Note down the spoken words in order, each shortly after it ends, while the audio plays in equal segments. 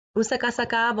Usa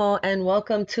Casacabo, and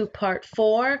welcome to part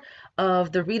 4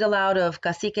 of the read aloud of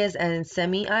Caciques and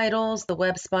Cemi Idols, the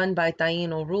web spun by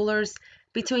Taino rulers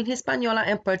between Hispaniola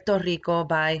and Puerto Rico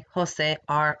by Jose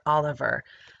R. Oliver.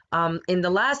 In the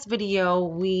last video,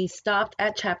 we stopped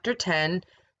at chapter 10,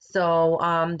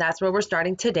 so that's where we're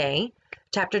starting today.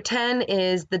 Chapter 10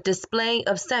 is the display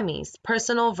of semis,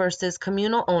 personal versus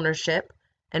communal ownership,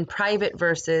 and private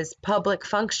versus public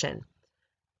function.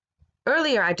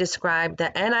 Earlier, I described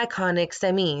the aniconic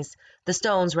semis, the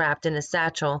stones wrapped in a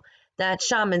satchel, that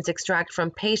shamans extract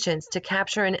from patients to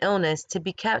capture an illness to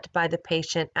be kept by the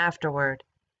patient afterward.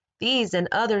 These and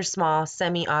other small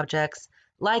semi-objects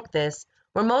like this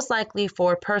were most likely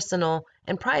for personal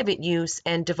and private use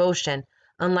and devotion,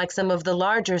 unlike some of the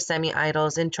larger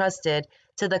semi-idols entrusted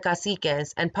to the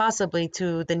caciques and possibly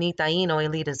to the Nitaino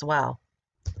elite as well.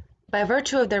 By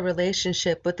virtue of their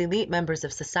relationship with elite members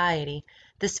of society,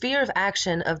 the sphere of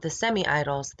action of the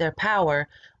semi-idols, their power,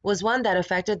 was one that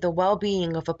affected the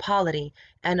well-being of a polity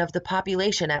and of the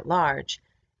population at large.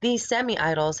 These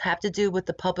semi-idols have to do with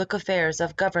the public affairs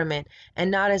of government and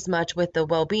not as much with the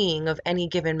well-being of any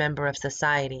given member of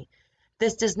society.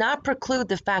 This does not preclude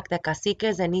the fact that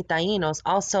caciques and nitainos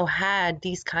also had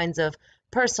these kinds of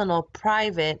personal,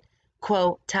 private,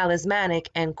 quote, talismanic,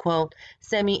 end quote,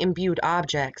 semi-imbued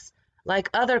objects.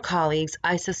 Like other colleagues,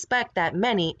 I suspect that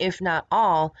many, if not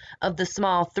all, of the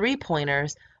small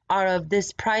three-pointers are of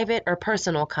this private or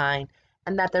personal kind,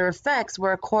 and that their effects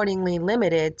were accordingly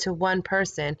limited to one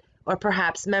person or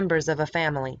perhaps members of a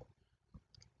family.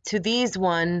 To these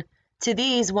one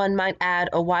might add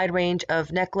a wide range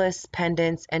of necklace,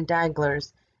 pendants, and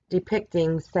daggers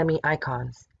depicting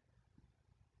semi-icons.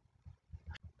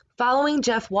 Following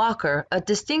Jeff Walker, a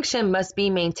distinction must be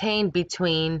maintained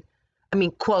between,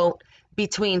 quote,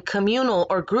 between communal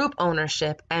or group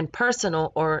ownership and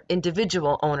personal or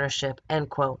individual ownership, end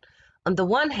quote. On the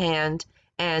one hand,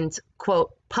 and,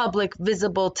 quote, public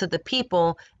visible to the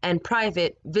people and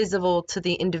private visible to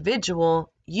the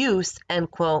individual use, end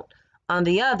quote. On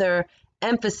the other,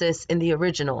 emphasis in the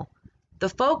original. The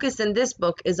focus in this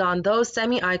book is on those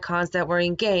semi-icons that were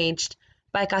engaged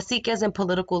by caciques and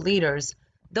political leaders,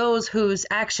 those whose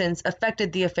actions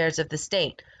affected the affairs of the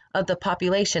state, of the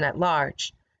population at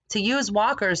large. To use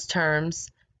Walker's terms,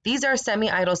 these are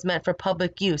semi-idols meant for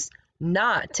public use,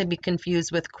 not to be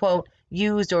confused with, quote,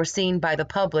 used or seen by the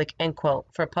public, end quote,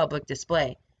 for public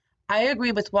display. I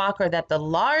agree with Walker that the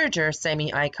larger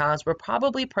semi-icons were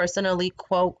probably personally,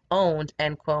 quote, owned,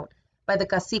 end quote, by the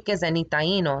caciques and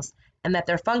nitainos, and that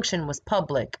their function was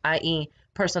public, i.e.,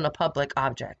 personal public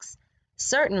objects.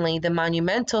 Certainly, the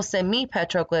monumental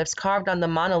semi-petroglyphs carved on the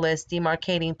monoliths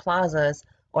demarcating plazas,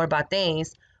 or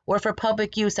bates, were for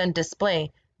public use and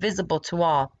display, visible to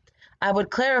all. I would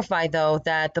clarify, though,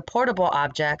 that the portable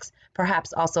objects,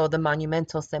 perhaps also the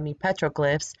monumental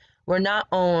semi-petroglyphs, were not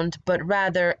owned, but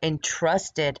rather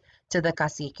entrusted to the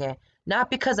cacique, not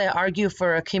because I argue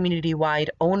for a community-wide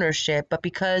ownership, but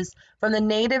because, from the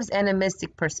natives'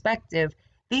 animistic perspective,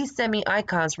 these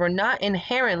semi-icons were not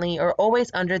inherently or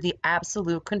always under the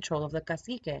absolute control of the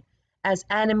cacique. As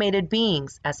animated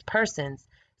beings, as persons,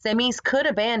 semis could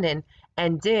abandon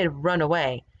and did run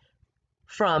away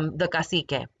from the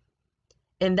cacique.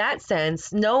 In that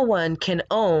sense, no one can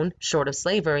own, short of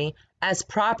slavery, as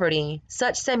property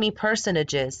such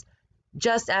semi-personages,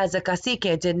 just as a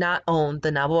cacique did not own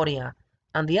the naboria.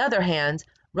 On the other hand,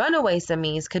 runaway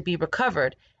semis could be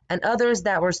recovered, and others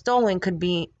that were stolen could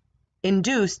be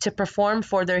induced to perform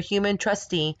for their human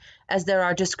trustee, as there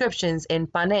are descriptions in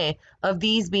Pane of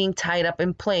these being tied up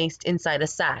and placed inside a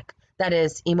sack, that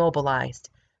is, immobilized.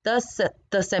 Thus,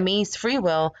 the semis' free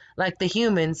will, like the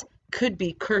humans, could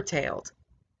be curtailed.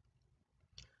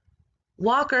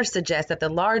 Walker suggests that the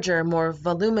larger, more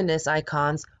voluminous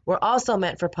icons were also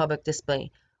meant for public display,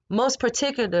 most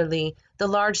particularly the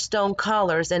large stone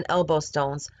collars and elbow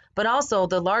stones, but also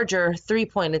the larger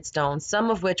three-pointed stones,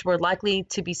 some of which were likely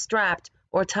to be strapped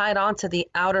or tied onto the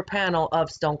outer panel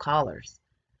of stone collars.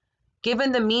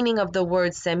 Given the meaning of the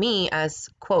word semi as,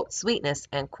 quote, sweetness,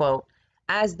 end quote,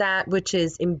 as that which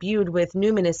is imbued with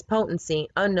numinous potency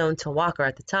unknown to Walker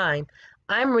at the time,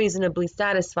 I'm reasonably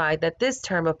satisfied that this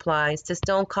term applies to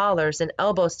stone collars and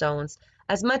elbow stones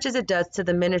as much as it does to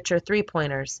the miniature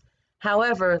three-pointers.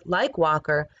 However, like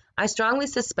Walker, I strongly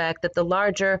suspect that the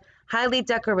larger, highly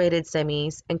decorated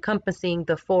semis, encompassing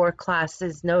the 4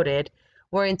 classes noted,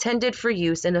 were intended for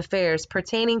use in affairs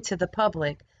pertaining to the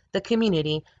public, the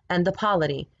community, and the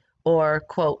polity, or,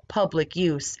 quote, public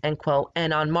use, end quote,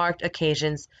 and on marked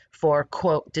occasions for,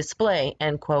 quote, display,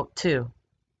 end quote, too.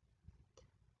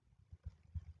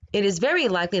 It is very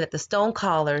likely that the stone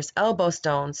collars, elbow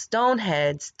stones, stone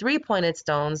heads, three-pointed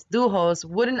stones, dujos,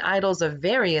 wooden idols of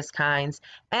various kinds,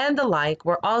 and the like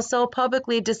were also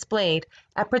publicly displayed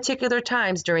at particular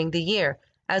times during the year,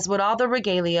 as would all the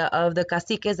regalia of the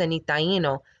caciques and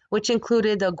Itaíno, which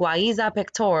included the guaiza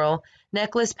pectoral,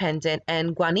 necklace pendant,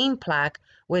 and guanin plaque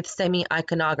with Cemi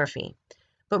iconography.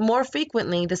 But more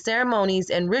frequently, the ceremonies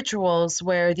and rituals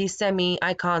where these Cemi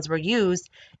icons were used,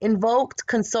 invoked,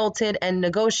 consulted, and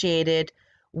negotiated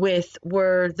with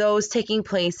were those taking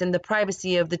place in the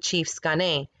privacy of the chief's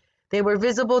gane. They were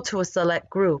visible to a select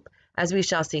group, as we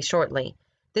shall see shortly.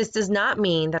 This does not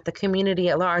mean that the community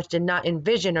at large did not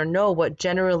envision or know what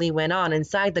generally went on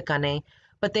inside the gane,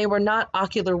 but they were not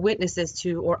ocular witnesses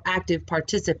to or active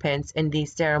participants in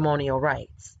these ceremonial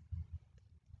rites.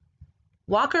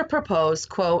 Walker proposed,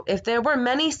 quote, if there were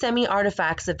many Cemi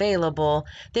artifacts available,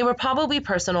 they were probably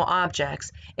personal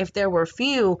objects. If there were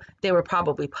few, they were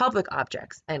probably public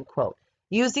objects, end quote.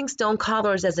 Using stone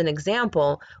collars as an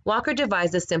example, Walker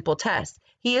devised a simple test.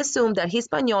 He assumed that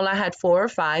Hispaniola had 4 or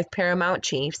 5 paramount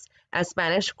chiefs, as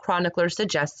Spanish chroniclers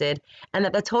suggested, and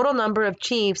that the total number of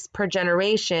chiefs per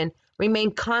generation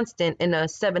remained constant in a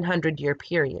 700-year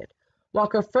period.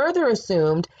 Walker further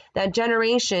assumed that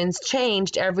generations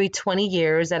changed every 20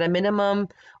 years at a minimum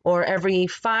or every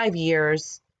 50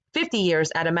 years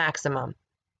at a maximum,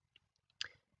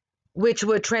 which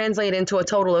would translate into a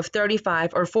total of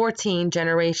 35 or 14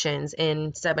 generations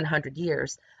in 700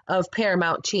 years of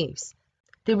paramount chiefs.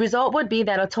 The result would be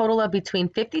that a total of between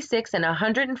 56 and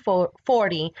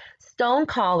 140 stone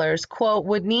collars, quote,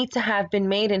 would need to have been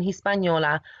made in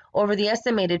Hispaniola over the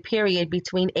estimated period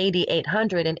between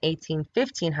 8800 and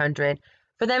 1500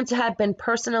 for them to have been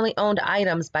personally owned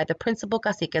items by the principal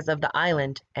caciques of the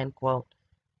island, end quote.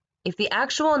 If the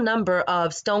actual number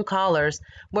of stone collars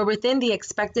were within the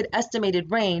expected estimated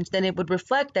range, then it would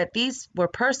reflect that these were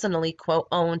personally, quote,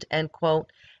 owned, end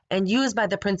quote, and used by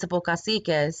the principal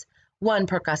caciques, 1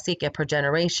 per cacique per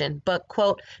generation, but,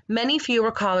 quote, many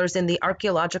fewer collars in the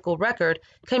archaeological record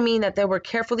can mean that they were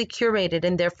carefully curated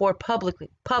and therefore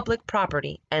public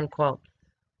property, end quote.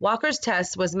 Walker's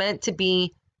test was meant to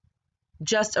be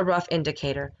just a rough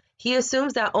indicator. He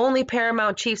assumes that only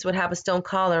paramount chiefs would have a stone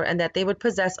collar and that they would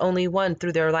possess only one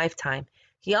through their lifetime.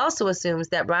 He also assumes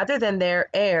that rather than their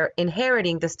heir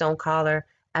inheriting the stone collar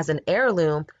as an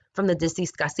heirloom from the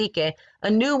deceased cacique, a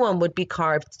new one would be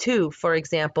carved to, for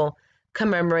example,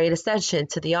 commemorate ascension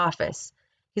to the office.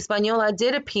 Hispaniola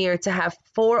did appear to have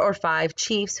 4 or 5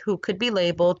 chiefs who could be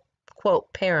labeled,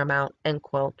 quote, paramount, end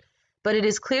quote. But it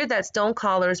is clear that stone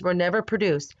collars were never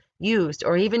produced, used,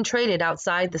 or even traded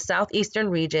outside the southeastern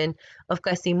region of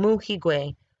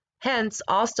Cacique. Hence,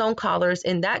 all stone collars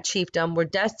in that chiefdom were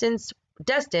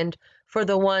destined for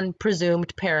the one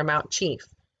presumed paramount chief.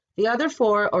 The other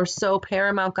 4 or so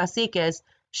paramount caciques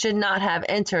should not have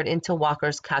entered into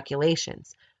Walker's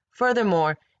calculations.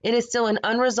 Furthermore, it is still an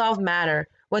unresolved matter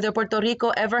whether Puerto Rico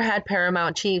ever had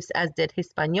paramount chiefs as did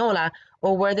Hispaniola,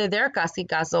 or whether their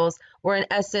cacicazos were in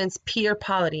essence peer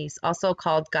polities, also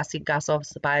called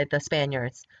cacicazos by the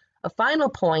Spaniards. A final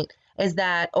point is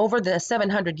that over the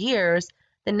 700 years,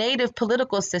 the native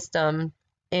political system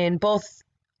in both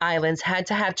islands had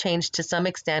to have changed to some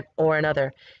extent or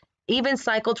another, even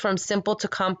cycled from simple to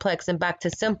complex and back to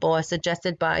simple, as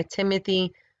suggested by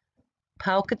Timothy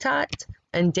Paucatat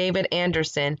and David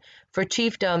Anderson for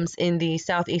chiefdoms in the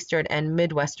southeastern and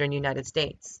midwestern United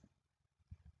States.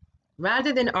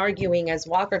 Rather than arguing, as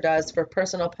Walker does, for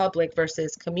personal public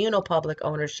versus communal public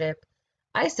ownership,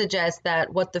 I suggest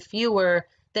that what the fewer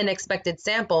than expected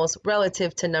samples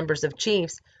relative to numbers of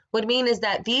chiefs would mean is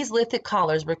that these lithic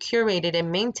collars were curated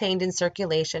and maintained in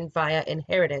circulation via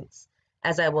inheritance,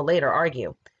 as I will later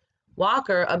argue.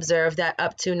 Walker observed that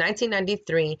up to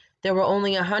 1993, there were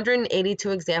only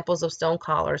 182 examples of stone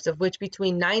collars, of which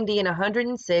between 90 and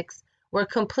 106 were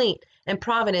complete and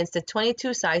provenanced to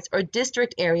 22 sites or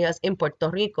district areas in Puerto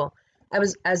Rico.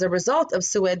 As a result of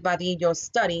Sued Badillo's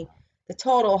study, the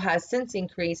total has since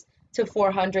increased to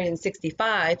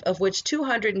 465, of which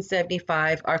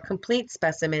 275 are complete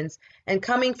specimens and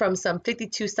coming from some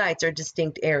 52 sites or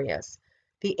distinct areas.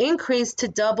 The increase to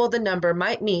double the number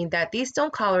might mean that these stone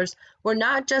collars were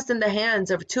not just in the hands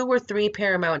of 2 or 3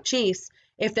 paramount chiefs,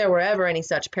 if there were ever any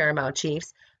such paramount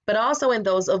chiefs, but also in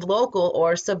those of local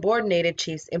or subordinated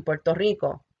chiefs in Puerto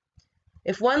Rico.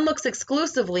 If one looks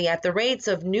exclusively at the rates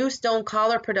of new stone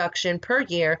collar production per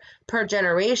year per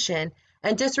generation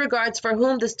and disregards for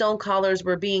whom the stone collars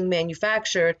were being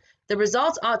manufactured, the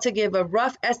results ought to give a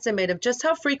rough estimate of just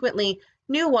how frequently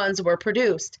new ones were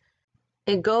produced.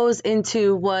 It goes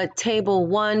into what Table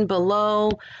 1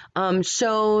 below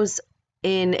shows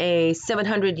in a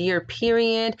 700-year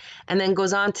period, and then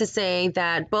goes on to say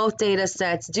that both data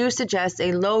sets do suggest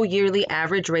a low yearly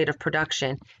average rate of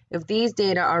production. If these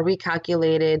data are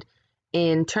recalculated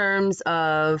in terms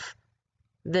of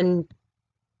the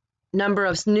number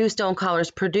of new stone collars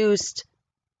produced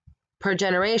per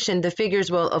generation, the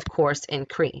figures will of course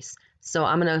increase. So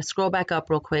I'm going to scroll back up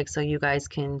real quick so you guys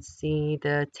can see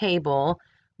the table,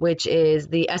 which is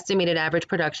the estimated average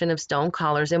production of stone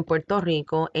collars in Puerto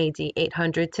Rico AD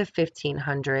 800 to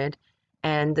 1500.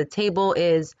 And the table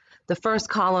is, the first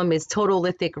column is total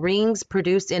lithic rings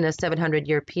produced in a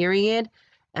 700-year period,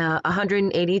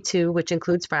 182, which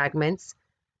includes fragments,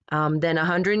 then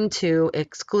 102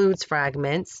 excludes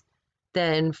fragments,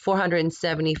 then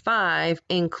 475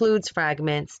 includes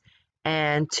fragments,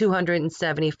 and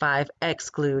 275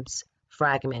 excludes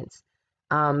fragments.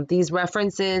 These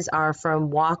references are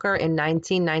from Walker in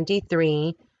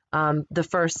 1993, the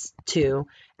first two,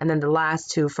 and then the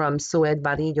last two from Sued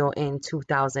Badillo in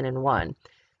 2001.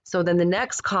 So then the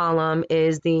next column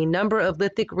is the number of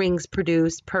lithic rings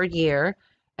produced per year,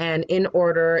 and in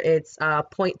order it's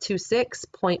 0.26,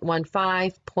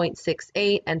 0.15,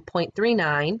 0.68, and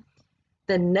 0.39.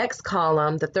 The next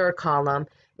column, the third column,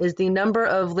 is the number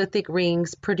of lithic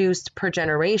rings produced per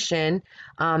generation,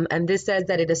 and this says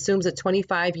that it assumes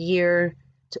 25 years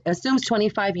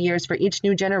for each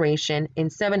new generation. In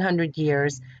 700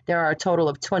 years, there are a total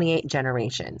of 28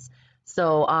 generations.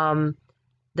 So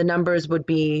the numbers would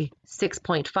be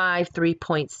 6.5,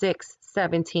 3.6,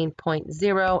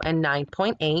 17.0, and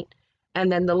 9.8.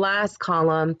 And then the last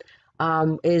column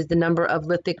is the number of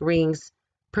lithic rings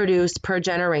produced per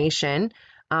generation,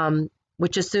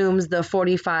 which assumes the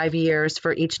 45 years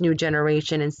for each new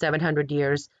generation in 700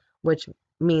 years, which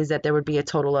means that there would be a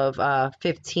total of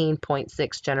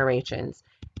 15.6 generations.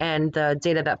 And the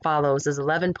data that follows is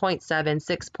 11.7,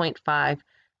 6.5,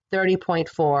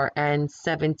 30.4, and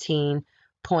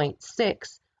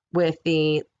 17.6, with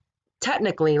the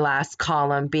technically last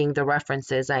column being the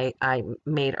references I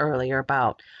made earlier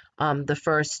about the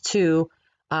first two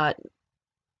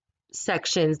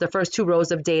sections, the first two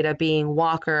rows of data being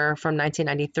Walker from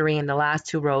 1993 and the last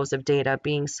two rows of data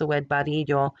being Sued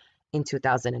Badillo in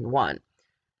 2001.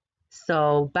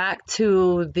 So back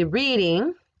to the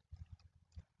reading.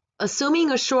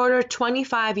 Assuming a shorter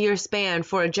 25-year span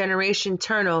for a generation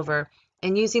turnover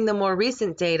and using the more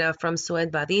recent data from Sued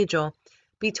Badillo,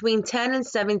 between 10 and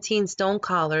 17 stone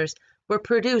collars were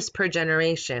produced per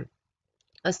generation.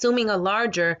 Assuming a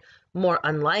larger, more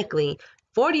unlikely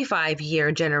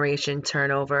 45-year generation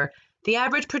turnover, the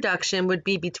average production would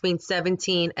be between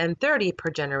 17 and 30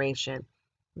 per generation.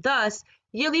 Thus,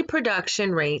 yearly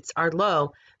production rates are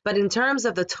low, but in terms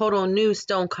of the total new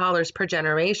stone collars per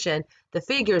generation, the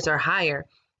figures are higher.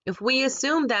 If we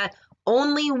assume that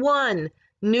only one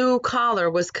new collar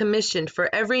was commissioned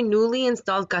for every newly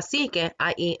installed cacique,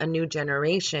 i.e. a new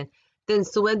generation, then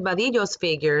Sued Badillo's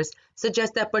figures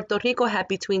suggest that Puerto Rico had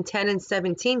between 10 and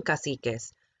 17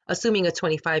 caciques, assuming a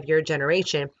 25-year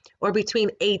generation, or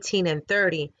between 18 and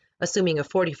 30, assuming a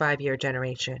 45-year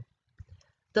generation.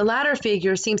 The latter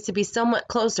figure seems to be somewhat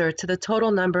closer to the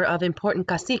total number of important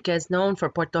caciques known for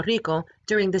Puerto Rico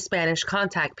during the Spanish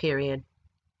contact period.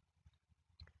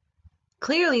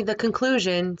 Clearly, the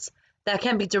conclusions that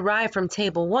can be derived from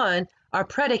Table 1 are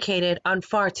predicated on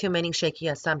far too many shaky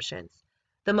assumptions.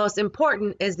 The most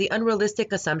important is the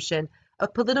unrealistic assumption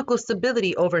of political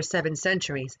stability over 7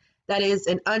 centuries, that is,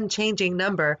 an unchanging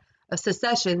number of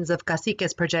successions of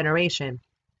caciques per generation,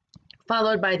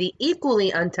 followed by the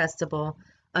equally untestable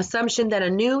assumption that a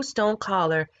new stone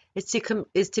collar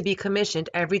is to be commissioned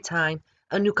every time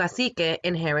a new cacique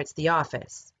inherits the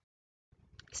office.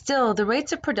 Still, the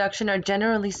rates of production are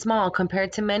generally small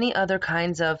compared to many other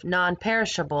kinds of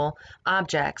non-perishable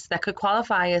objects that could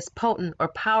qualify as potent or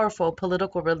powerful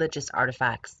political religious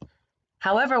artifacts.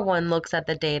 However one looks at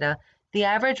the data, the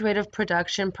average rate of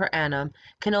production per annum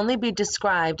can only be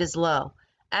described as low.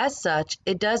 As such,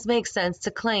 it does make sense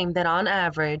to claim that on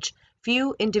average,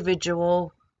 few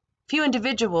individuals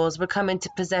would come into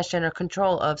possession or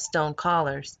control of stone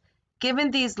collars.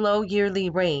 Given these low yearly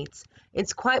rates,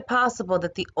 it's quite possible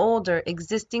that the older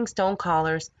existing stone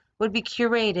collars would be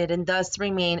curated and thus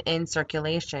remain in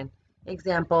circulation.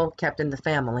 Example, kept in the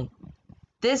family.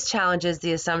 This challenges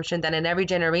the assumption that in every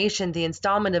generation the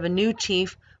installment of a new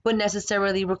chief would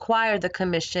necessarily require the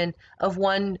commission of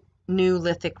one new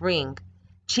lithic ring.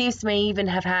 Chiefs may even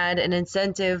have had an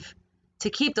incentive to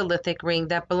keep the lithic ring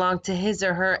that belonged to his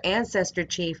or her ancestor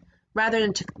chief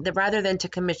rather than to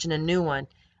commission a new one,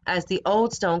 as the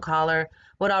old stone collar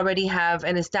would already have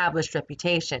an established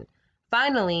reputation.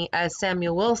 Finally, as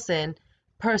Samuel Wilson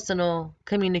Personal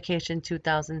Communication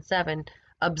 2007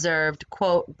 observed,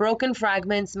 quote, broken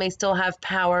fragments may still have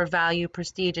power, value,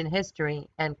 prestige, and history,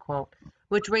 end quote,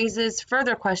 which raises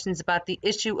further questions about the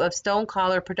issue of stone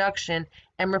collar production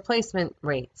and replacement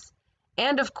rates.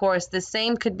 And of course, the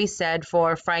same could be said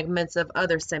for fragments of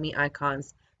other Cemi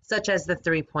icons, such as the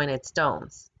three-pointed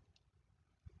stones.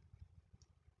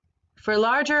 For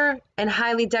larger and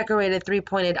highly decorated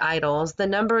three-pointed idols, the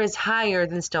number is higher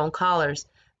than stone collars,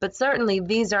 but certainly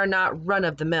these are not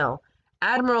run-of-the-mill.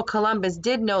 Admiral Columbus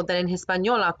did note that in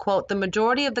Hispaniola, quote, the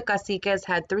majority of the caciques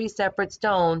had 3 separate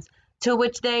stones to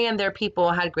which they and their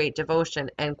people had great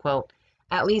devotion, end quote.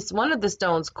 At least one of the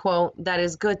stones, quote, that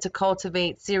is good to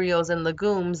cultivate cereals and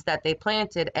legumes that they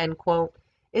planted, end quote,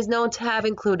 is known to have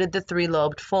included the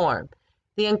 3-lobed form.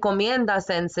 The encomienda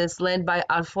census led by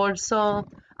Alfonso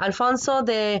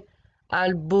de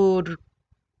Alburquerque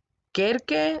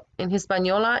in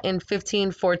Hispaniola in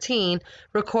 1514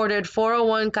 recorded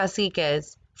 401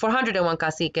 caciques,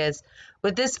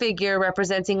 with this figure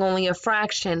representing only a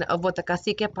fraction of what the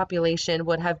cacique population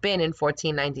would have been in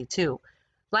 1492.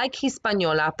 Like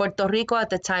Hispaniola, Puerto Rico at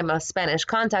the time of Spanish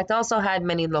contact also had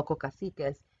many local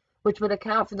caciques, which would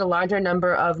account for the larger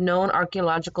number of known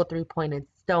archaeological three-pointed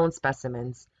stone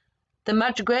specimens. The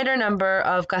much greater number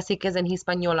of caciques in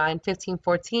Hispaniola in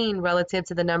 1514 relative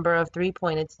to the number of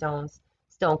three-pointed stones,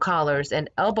 stone collars, and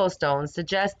elbow stones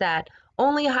suggests that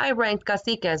only high-ranked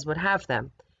caciques would have them.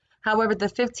 However, the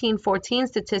 1514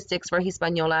 statistics for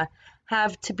Hispaniola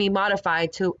have to be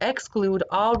modified to exclude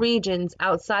all regions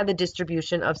outside the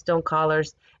distribution of stone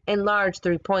collars and large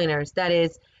three-pointers. That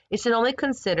is, it should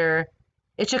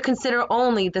consider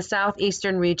only the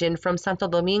southeastern region from Santo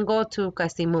Domingo to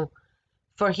Cacimu.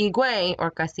 For Higüey, or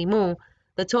Casimu,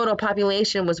 the total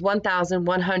population was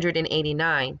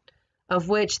 1,189, of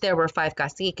which there were 5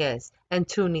 caciques and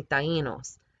 2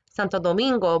 nitaínos. Santo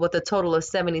Domingo, with a total of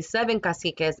 77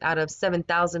 caciques out of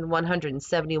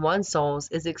 7,171 souls,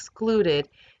 is excluded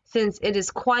since it is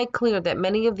quite clear that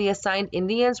many of the assigned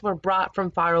Indians were brought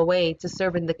from far away to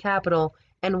serve in the capital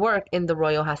and work in the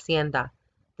royal hacienda.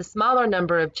 The smaller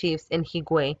number of chiefs in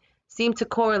Higüey seem to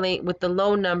correlate with the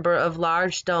low number of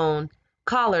large stone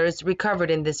collars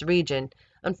recovered in this region.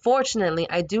 Unfortunately,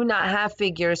 I do not have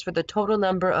figures for the total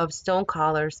number of stone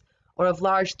collars or of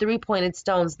large three-pointed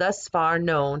stones thus far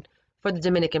known for the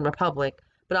Dominican Republic,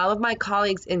 but all of my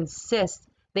colleagues insist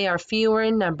they are fewer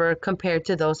in number compared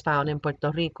to those found in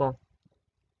Puerto Rico.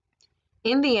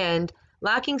 In the end,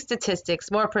 lacking statistics,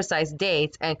 more precise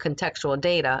dates, and contextual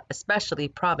data, especially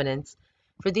provenance,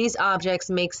 for these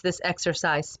objects makes this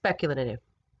exercise speculative.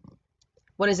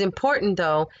 What is important,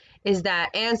 though, is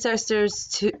that answers to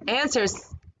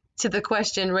the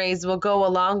question raised will go a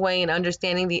long way in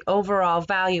understanding the overall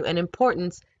value and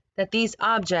importance that these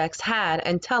objects had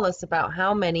and tell us about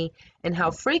how many and how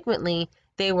frequently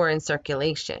they were in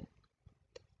circulation.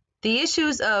 The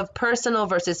issues of personal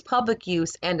versus public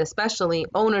use and especially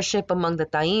ownership among the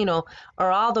Taíno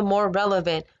are all the more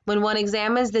relevant when one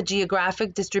examines the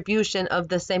geographic distribution of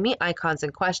the Cemi icons in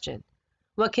question.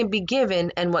 What can be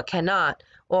given and what cannot,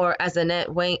 or as Annette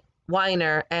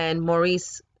Weiner and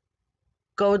Maurice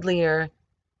Godelier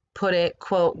put it,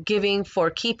 quote, giving for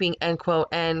keeping, end quote,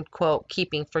 and, quote,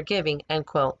 keeping for giving, end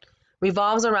quote,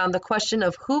 revolves around the question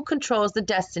of who controls the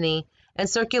destiny and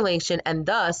circulation and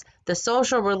thus the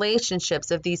social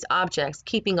relationships of these objects,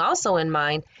 keeping also in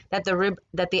mind that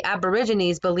the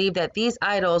Aborigines believed that these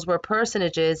idols were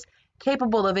personages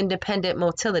capable of independent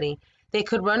motility. They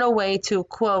could run away to,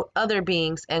 quote, other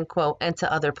beings, end quote, and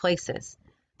to other places.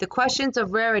 The questions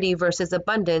of rarity versus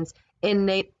abundance,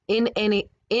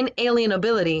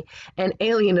 inalienability and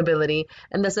alienability,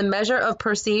 and thus a measure of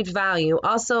perceived value,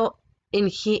 also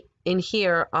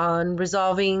inhere on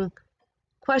resolving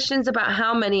questions about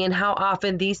how many and how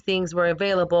often these things were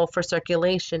available for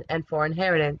circulation and for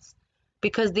inheritance.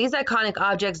 Because these iconic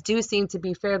objects do seem to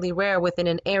be fairly rare within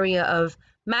an area of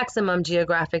maximum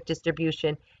geographic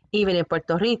distribution, even in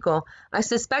Puerto Rico, I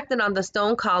suspect that on the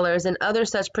stone collars and other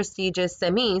such prestigious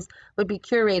semis would be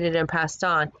curated and passed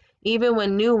on, even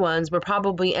when new ones were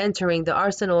probably entering the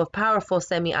arsenal of powerful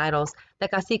semi-idols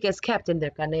that caciques kept in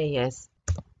their canelles.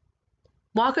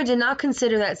 Walker did not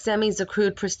consider that semis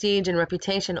accrued prestige and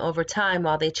reputation over time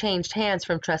while they changed hands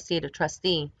from trustee to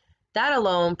trustee. That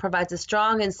alone provides a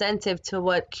strong incentive to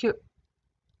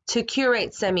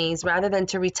curate semis rather than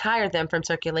to retire them from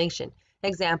circulation,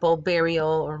 example,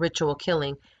 burial or ritual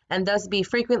killing, and thus be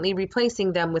frequently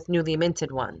replacing them with newly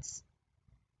minted ones.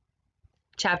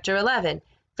 Chapter 11.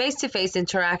 Face-to-face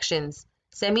interactions,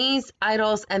 semis,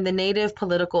 idols, and the native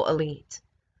political elite.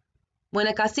 When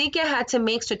a cacique had to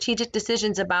make strategic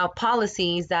decisions about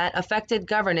policies that affected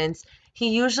governance, he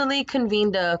usually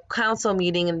convened a council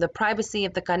meeting in the privacy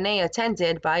of the caney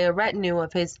attended by a retinue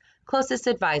of his closest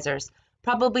advisors,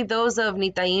 probably those of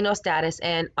Nitaíno status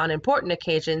and, on important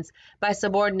occasions, by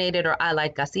subordinated or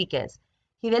allied caciques.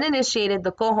 He then initiated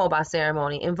the cojoba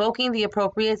ceremony, invoking the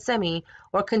appropriate Cemi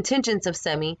or contingents of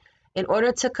Cemi in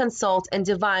order to consult and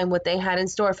divine what they had in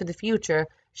store for the future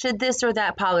should this or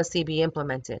that policy be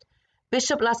implemented.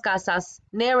 Bishop Las Casas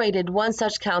narrated one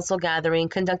such council gathering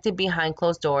conducted behind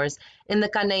closed doors in the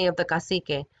caney of the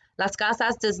cacique. Las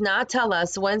Casas does not tell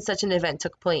us when such an event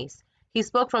took place. He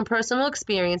spoke from personal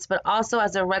experience, but also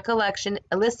as a recollection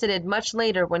elicited much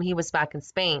later when he was back in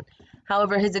Spain.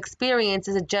 However, his experience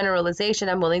is a generalization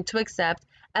I'm willing to accept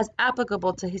as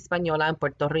applicable to Hispaniola and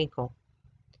Puerto Rico.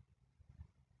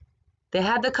 They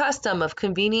had the custom of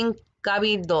convening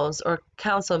cabildos or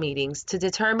council meetings to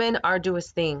determine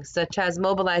arduous things, such as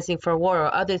mobilizing for war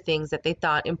or other things that they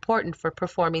thought important for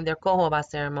performing their cojoba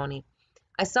ceremony.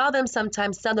 I saw them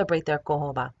sometimes celebrate their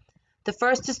cojoba. The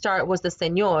first to start was the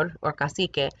señor, or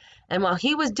cacique, and while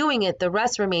he was doing it, the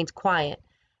rest remained quiet.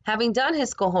 Having done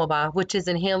his cojoba, which is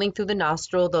inhaling through the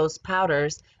nostril those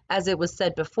powders, as it was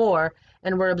said before,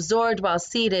 and were absorbed while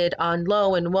seated on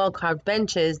low and well-carved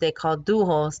benches they called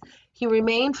dujos, he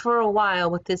remained for a while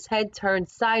with his head turned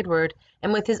sideward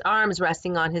and with his arms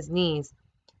resting on his knees.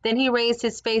 Then he raised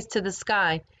his face to the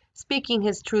sky, speaking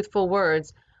his truthful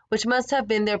words, which must have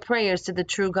been their prayers to the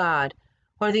true God,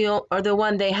 or the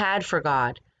one they had for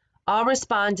God. All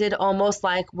responded almost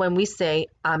like when we say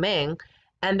Amen,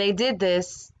 and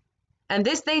this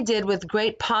they did with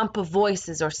great pomp of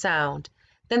voices or sound.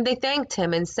 Then they thanked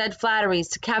him and said flatteries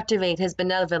to captivate his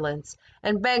benevolence,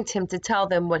 and begged him to tell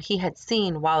them what he had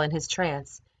seen while in his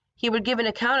trance. He would give an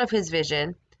account of his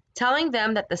vision, telling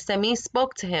them that the Cemi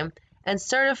spoke to him and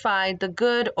certified the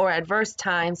good or adverse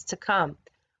times to come,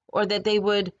 or that they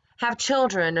would have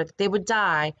children, or that they would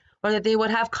die, or that they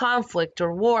would have conflict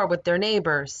or war with their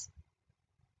neighbors.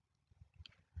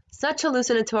 Such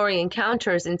hallucinatory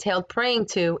encounters entailed praying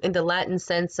to, in the Latin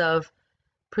sense of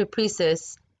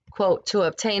prepresis, quote, to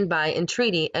obtain by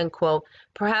entreaty, end quote,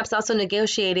 perhaps also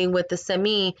negotiating with the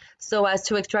Cemi so as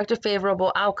to extract a favorable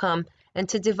outcome and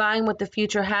to divine what the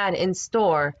future had in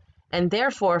store, and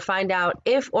therefore find out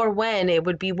if or when it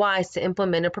would be wise to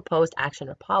implement a proposed action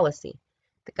or policy.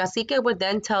 The cacique would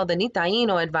then tell the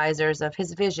Nitaíno advisors of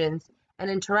his visions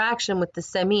and interaction with the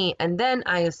Cemi, and then,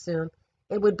 I assume,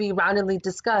 it would be roundly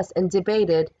discussed and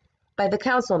debated by the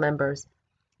council members.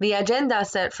 The agenda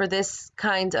set for this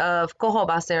kind of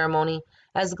cojoba ceremony,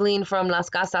 as gleaned from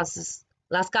Las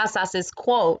Casas's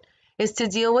quote, is to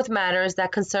deal with matters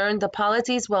that concern the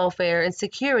polity's welfare and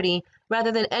security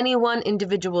rather than any one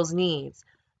individual's needs.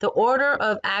 The order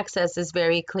of access is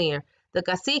very clear. The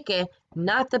cacique,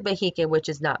 not the bejique, which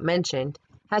is not mentioned,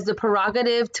 has the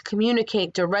prerogative to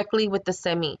communicate directly with the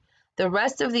Cemi. The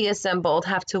rest of the assembled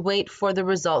have to wait for the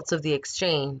results of the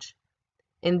exchange.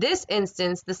 In this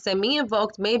instance, the Cemi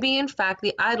invoked may be in fact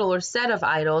the idol or set of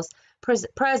idols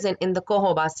present in the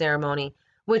cojoba ceremony,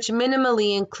 which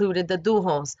minimally included the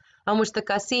dujos, on which the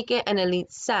cacique and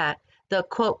elite sat, the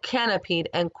quote canopied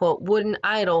end quote wooden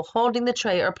idol holding the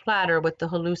tray or platter with the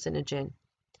hallucinogen,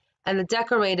 and the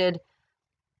decorated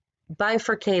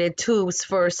bifurcated tubes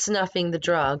for snuffing the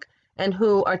drug, and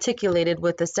who articulated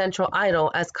with the central idol,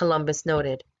 as Columbus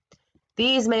noted.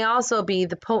 These may also be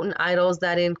the potent idols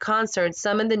that in concert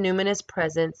summon the numinous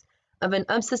presence of an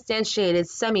unsubstantiated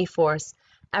semi-force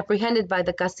apprehended by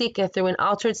the cacique through an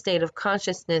altered state of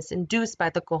consciousness induced by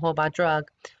the cojoba drug.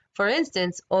 For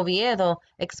instance, Oviedo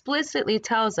explicitly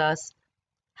tells us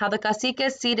how the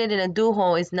cacique seated in a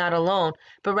dujo is not alone,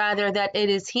 but rather that it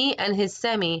is he and his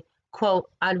Cemi, quote,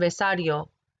 adversario,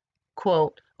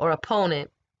 quote, or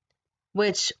opponent,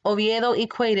 which Oviedo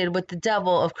equated with the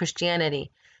devil of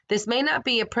Christianity. This may not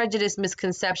be a prejudiced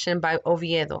misconception by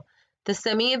Oviedo. The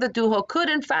Cemi of the dujo could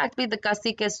in fact be the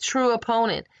cacique's true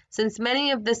opponent, since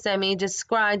many of the Cemi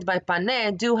described by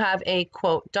Panet do have a,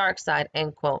 quote, dark side,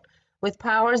 end quote, with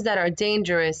powers that are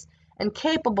dangerous and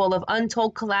capable of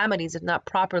untold calamities if not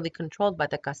properly controlled by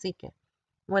the cacique.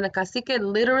 When a cacique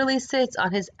literally sits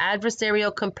on his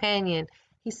adversarial companion,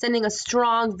 he's sending a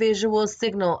strong visual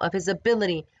signal of his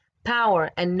ability, power,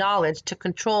 and knowledge to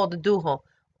control the dujo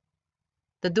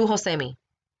Cemi.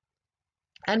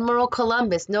 Admiral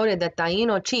Columbus noted that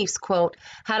Taíno chiefs, quote,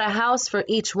 had a house for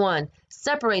each one,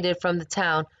 separated from the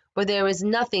town, where there is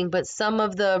nothing but some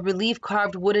of the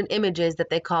relief-carved wooden images that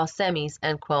they call semis,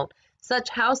 end quote. Such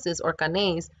houses, or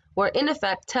canes, were in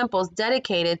effect temples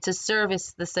dedicated to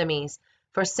service the semis,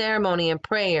 for ceremony and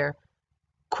prayer,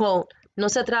 quote, No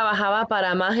se trabajaba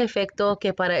para más efecto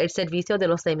que para el servicio de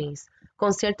los semis,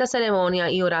 con cierta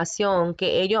ceremonia y oración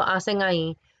que ellos hacen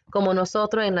ahí, como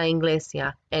nosotros en la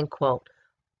iglesia, end quote.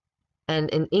 And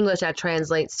in English that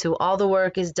translates to, all the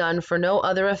work is done for no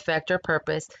other effect or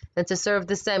purpose than to serve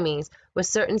the semis with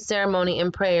certain ceremony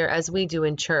and prayer as we do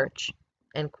in church,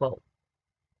 end quote.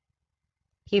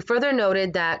 He further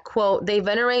noted that, quote, they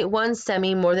venerate one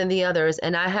semi more than the others,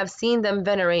 and I have seen them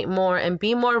venerate more and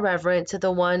be more reverent to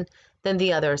the one than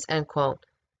the others, end quote.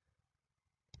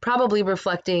 Probably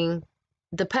reflecting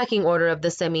the pecking order of the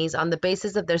semis on the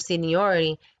basis of their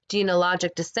seniority,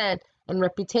 genealogic descent, and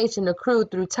reputation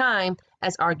accrued through time,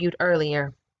 as argued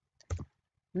earlier.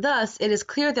 Thus, it is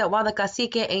clear that while the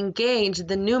cacique engaged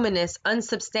the numinous,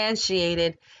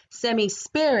 unsubstantiated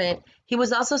semi-spirit, he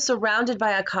was also surrounded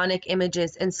by iconic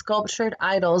images and sculptured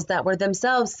idols that were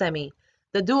themselves semi,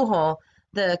 the duho,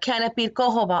 the canopied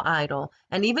cojoba idol,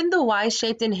 and even the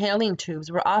Y-shaped inhaling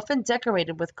tubes were often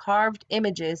decorated with carved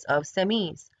images of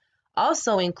semis.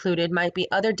 Also included might be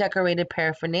other decorated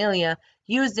paraphernalia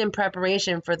used in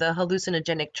preparation for the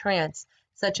hallucinogenic trance,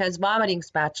 such as vomiting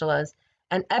spatulas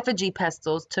and effigy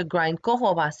pestles to grind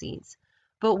cojoba seeds.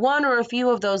 But one or a few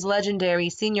of those legendary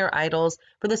senior idols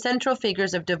were the central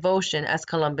figures of devotion, as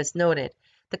Columbus noted.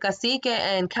 The cacique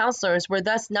and counselors were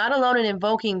thus not alone in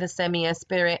invoking the semi as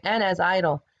spirit and as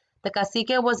idol. The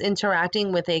cacique was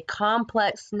interacting with a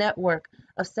complex network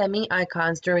of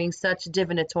semi-icons during such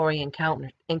divinatory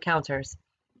encounters.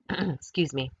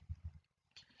 Excuse me.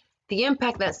 The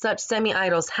impact that such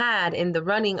semi-idols had in the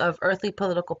running of earthly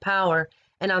political power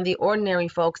and on the ordinary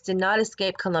folks did not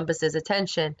escape Columbus's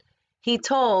attention. He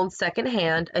told,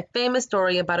 secondhand, a famous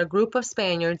story about a group of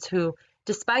Spaniards who,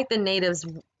 despite the natives'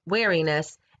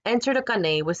 wariness, entered a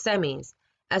caney with semis.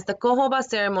 As the cojoba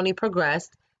ceremony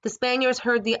progressed, the Spaniards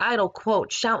heard the idol,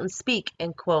 quote, shout and speak,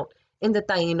 end quote, in the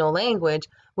Taino language,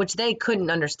 which they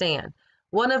couldn't understand.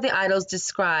 One of the idols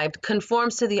described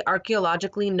conforms to the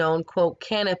archaeologically known, quote,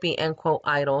 canopy, end quote,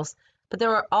 idols, but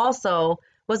there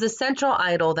was a central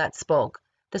idol that spoke.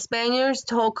 The Spaniards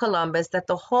told Columbus that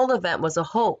the whole event was a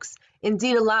hoax,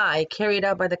 indeed a lie carried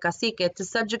out by the cacique to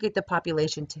subjugate the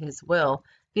population to his will.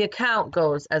 The account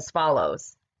goes as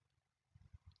follows.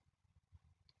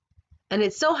 And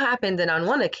it so happened that on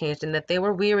one occasion that they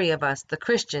were weary of us, the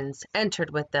Christians, entered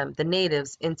with them, the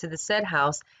natives, into the said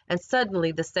house, and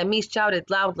suddenly the semis shouted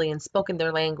loudly and spoke in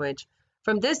their language.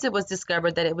 From this it was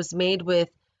discovered that it was made with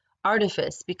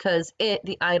artifice, because it,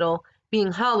 the idol,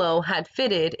 being hollow, had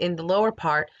fitted in the lower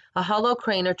part a hollow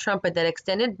crane or trumpet that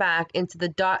extended back into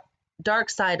the dark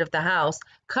side of the house,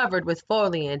 covered with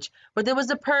foliage, where there was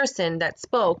a person that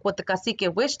spoke what the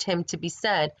cacique wished him to be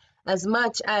said, as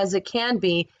much as it can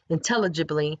be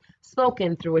intelligibly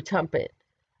spoken through a trumpet.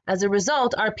 As a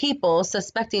result, our people,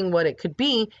 suspecting what it could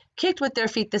be, kicked with their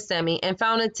feet the semi and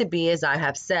found it to be as I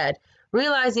have said.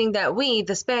 Realizing that we,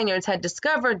 the Spaniards, had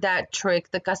discovered that trick,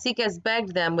 the caciques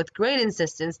begged them with great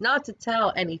insistence not to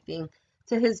tell anything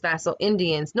to his vassal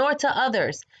Indians, nor to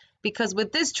others, because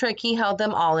with this trick he held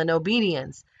them all in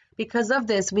obedience. Because of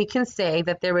this, we can say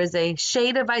that there is a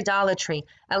shade of idolatry,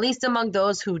 at least among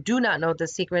those who do not know the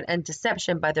secret and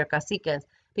deception by their caciques,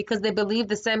 because they believe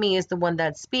the semi is the one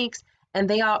that speaks, and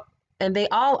they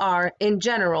all are, in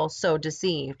general, so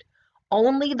deceived.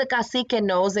 Only the cacique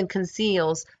knows and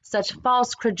conceals such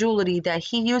false credulity that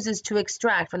he uses to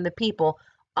extract from the people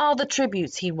all the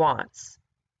tributes he wants.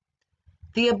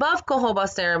 The above cojoba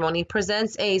ceremony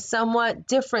presents a somewhat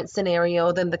different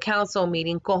scenario than the council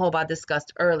meeting cojoba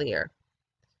discussed earlier.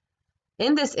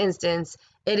 In this instance,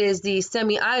 it is the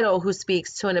semi-idol who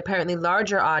speaks to an apparently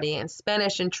larger audience,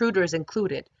 Spanish intruders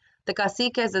included. The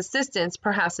cacique's assistants,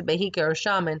 perhaps a bejique or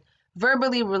shaman,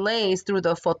 verbally relays through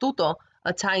the fotuto,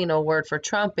 a Taino word for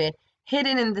trumpet,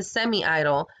 hidden in the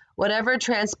semi-idol, whatever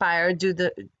transpired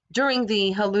during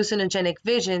the hallucinogenic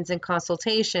visions and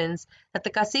consultations that the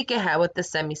cacique had with the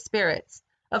semi-spirits.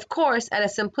 Of course, at a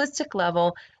simplistic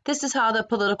level, this is how the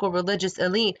political religious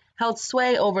elite held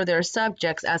sway over their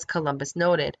subjects, as Columbus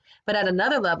noted. But at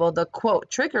another level, the, quote,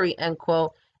 trickery, end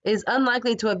quote, is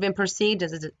unlikely to have been perceived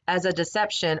as a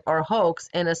deception or hoax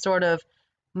in a sort of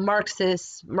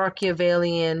Marxist,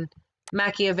 Machiavellian,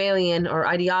 or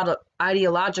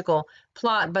ideological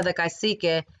plot by the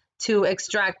cacique to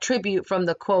extract tribute from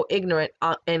the, quote, ignorant,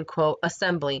 end quote,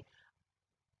 assembly.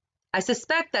 I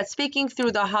suspect that speaking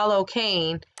through the hollow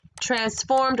cane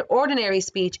transformed ordinary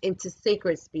speech into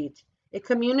sacred speech. It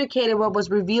communicated what was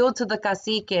revealed to the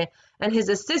cacique and his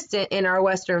assistant in our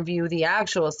Western view, the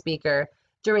actual speaker,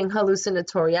 during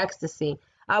hallucinatory ecstasy.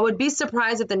 I would be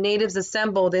surprised if the natives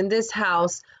assembled in this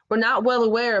house were not well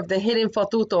aware of the hidden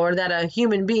fotuto, or that a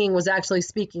human being was actually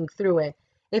speaking through it.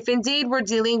 If indeed we're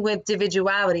dealing with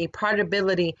individuality,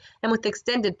 partibility, and with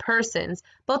extended persons,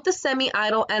 both the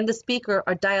semi-idol and the speaker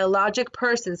are dialogic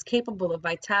persons capable of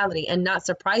vitality and, not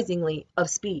surprisingly, of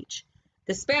speech.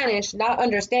 The Spanish, not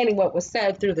understanding what was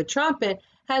said through the trumpet,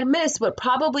 had missed what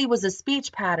probably was a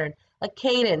speech pattern, a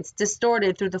cadence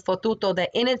distorted through the fotuto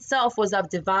that in itself was of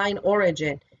divine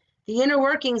origin. The inner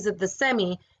workings of the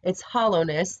semi, its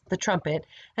hollowness, the trumpet,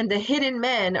 and the hidden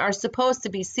men are supposed to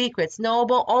be secrets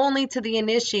knowable only to the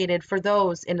initiated for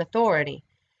those in authority.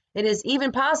 It is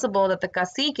even possible that the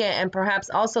cacique and perhaps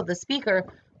also the speaker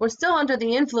were still under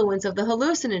the influence of the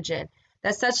hallucinogen,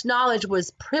 that such knowledge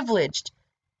which privileged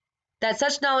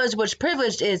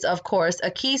is, of course,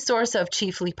 a key source of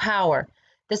chiefly power.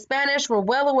 The Spanish were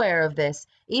well aware of this,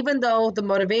 even though the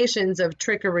motivations of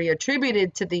trickery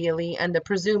attributed to the elite and the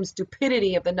presumed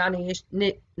stupidity of the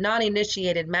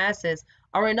non-initiated masses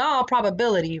are in all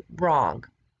probability wrong.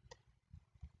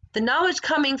 The knowledge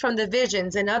coming from the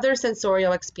visions and other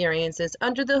sensorial experiences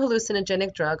under the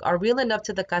hallucinogenic drug are real enough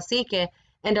to the cacique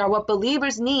and are what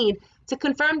believers need to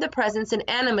confirm the presence and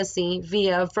animacy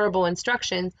via verbal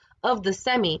instructions of the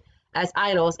semi as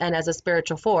idols and as a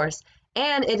spiritual force.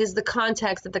 And it is the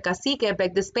context that the cacique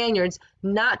begged the Spaniards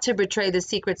not to betray the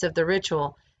secrets of the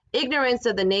ritual. Ignorance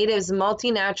of the natives'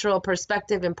 multinatural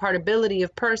perspective and partibility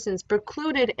of persons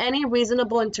precluded any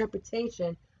reasonable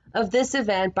interpretation of this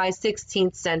event by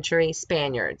 16th century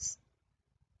Spaniards.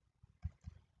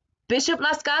 Bishop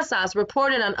Las Casas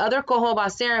reported on other cojoba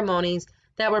ceremonies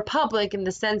that were public in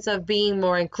the sense of being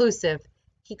more inclusive.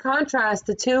 He contrasts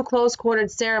the two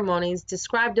close-quartered ceremonies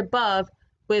described above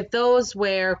with those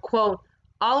where, quote,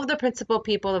 all of the principal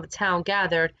people of the town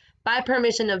gathered, by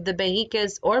permission of the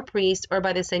bejiques or priest or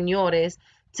by the señores,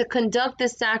 to conduct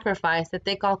this sacrifice that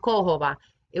they call cojoba.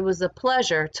 It was a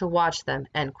pleasure to watch them,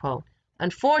 end quote.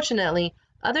 Unfortunately,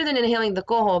 other than inhaling the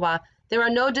cojoba, there are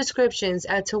no descriptions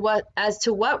as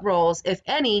to what roles, if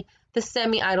any, the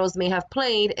semi-idols may have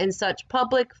played in such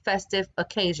public festive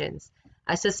occasions.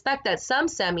 I suspect that some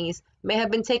semis may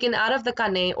have been taken out of the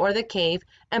cane or the cave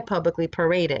and publicly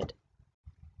paraded.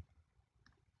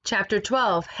 Chapter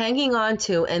 12. Hanging on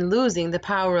to and losing the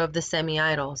power of the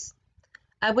semi-idols.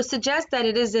 I would suggest that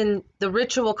it is in the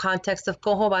ritual context of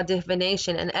cojoba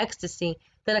divination and ecstasy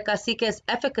that a cacique's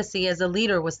efficacy as a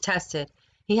leader was tested.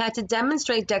 He had to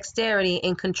demonstrate dexterity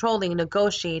in controlling,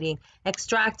 negotiating,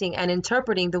 extracting, and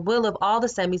interpreting the will of all the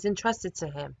semis entrusted to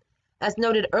him. As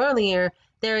noted earlier,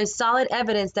 there is solid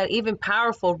evidence that even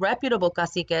powerful, reputable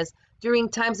caciques during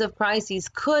times of crises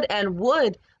could and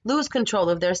would lose control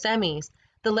of their semis.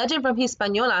 The legend from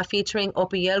Hispaniola featuring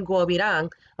Opiel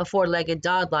Guobirang, a four-legged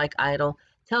dog-like idol,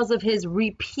 tells of his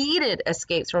repeated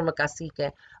escapes from a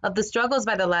cacique, of the struggles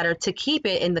by the latter to keep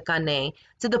it in the cane,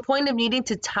 to the point of needing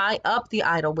to tie up the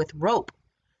idol with rope.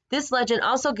 This legend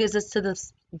also gives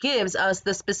us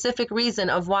the specific reason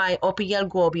of why Opiel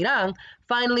Guobirang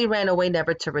finally ran away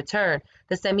never to return.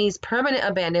 The semi's permanent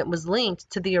abandonment was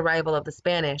linked to the arrival of the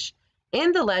Spanish.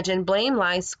 In the legend, blame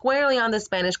lies squarely on the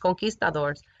Spanish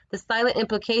conquistadors. The silent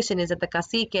implication is that the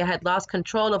cacique had lost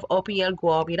control of Opiel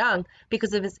Guobirang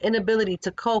because of his inability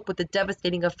to cope with the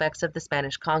devastating effects of the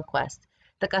Spanish conquest.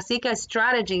 The cacique's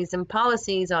strategies and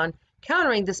policies on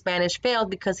countering the Spanish failed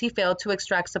because he failed to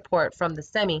extract support from the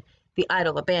semi. The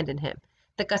idol abandoned him.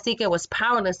 The cacique was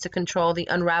powerless to control the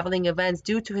unraveling events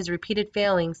due to his repeated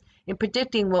failings in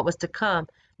predicting what was to come.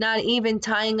 Not even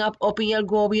tying up Opiel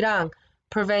Guobirang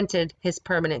prevented his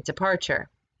permanent departure.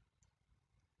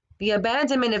 The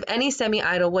abandonment of any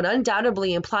semi-idol would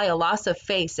undoubtedly imply a loss of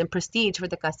face and prestige for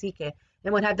the cacique,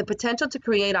 and would have the potential to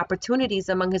create opportunities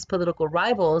among his political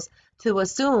rivals to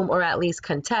assume or at least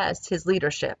contest his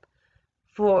leadership.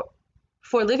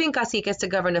 For living caciques to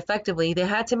govern effectively, they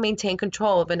had to maintain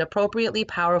control of an appropriately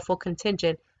powerful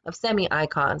contingent of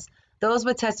semi-icons, those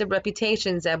with tested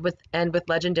reputations and with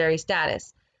legendary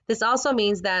status. This also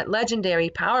means that legendary,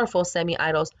 powerful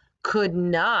semi-idols could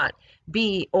not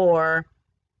be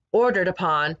ordered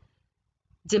upon,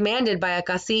 demanded by a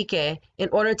cacique in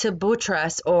order to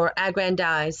buttress or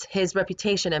aggrandize his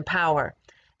reputation and power.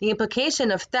 The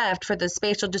implication of theft for the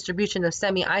spatial distribution of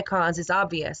semi-icons is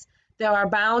obvious. There are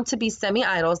bound to be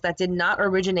semi-idols that did not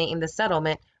originate in the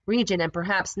settlement region and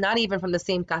perhaps not even from the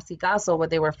same cacicazo where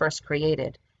they were first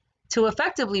created. To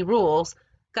effectively rule,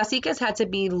 caciques had to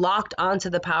be locked onto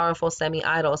the powerful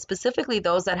semi-idols, specifically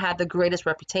those that had the greatest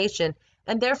reputation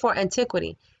and therefore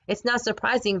antiquity. It's not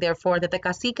surprising, therefore, that the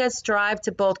caciques strived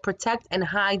to both protect and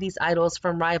hide these idols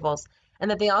from rivals,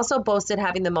 and that they also boasted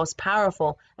having the most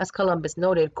powerful, as Columbus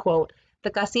noted, quote,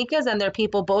 The Caciques and their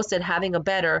people boasted having a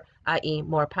better, i.e.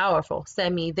 more powerful,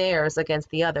 Cemi theirs against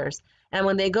the others. And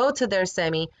when they go to their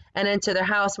Cemi and enter their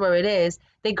house where it is,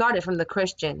 they guard it from the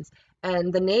Christians.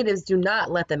 And the natives do not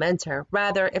let them enter.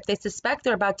 Rather, if they suspect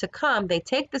they're about to come, they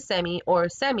take the Cemi or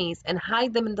Semis and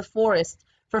hide them in the forest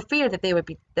for fear that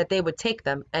they would take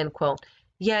them, end quote.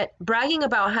 Yet, bragging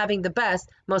about having the best,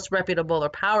 most reputable or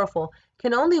powerful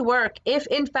can only work if,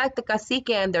 in fact, the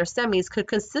cacique and their semis could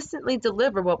consistently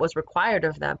deliver what was required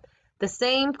of them. The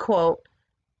same quote,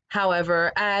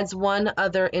 however, adds one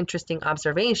other interesting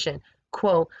observation.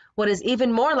 Quote, what is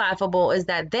even more laughable is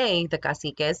that they, the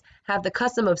caciques, have the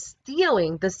custom of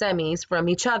stealing the semis from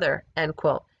each other, end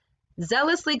quote.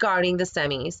 Zealously guarding the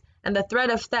semis and the threat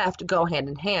of theft go hand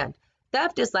in hand.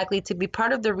 Theft is likely to be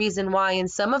part of the reason why in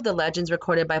some of the legends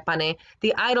recorded by Pane,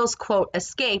 the idols, quote,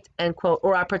 escaped, end quote,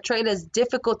 or are portrayed as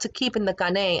difficult to keep in the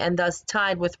cane and thus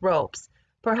tied with ropes.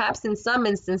 Perhaps in some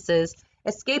instances,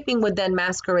 escaping would then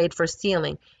masquerade for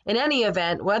stealing. In any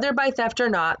event, whether by theft or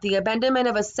not, the abandonment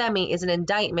of a semi is an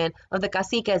indictment of the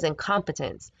cacique's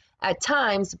incompetence. At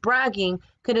times, bragging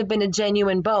could have been a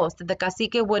genuine boast that the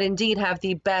cacique would indeed have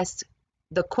the best,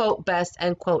 the quote, best,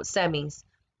 end quote, semis.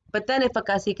 But then if a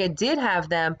cacique did have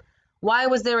them, why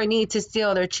was there a need to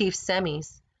steal their chief's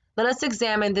semis? Let us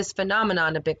examine this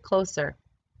phenomenon a bit closer.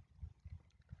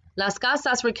 Las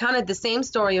Casas recounted the same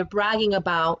story of bragging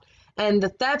about and the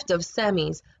theft of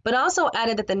semis, but also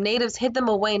added that the natives hid them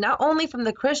away not only from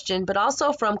the Christian, but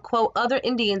also from, quote, other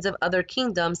Indians of other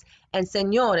kingdoms and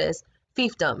señores,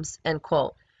 fiefdoms, end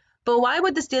quote. But why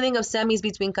would the stealing of semis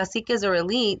between caciques or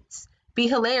elites be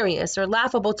hilarious or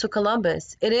laughable to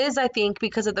Columbus? It is, I think,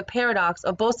 because of the paradox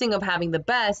of boasting of having the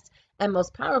best and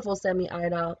most powerful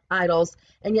semi-idols,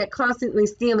 and yet constantly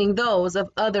stealing those of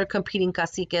other competing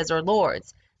caciques or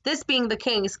lords. This being the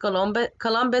case,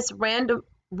 Columbus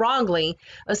wrongly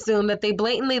assumed that they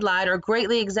blatantly lied or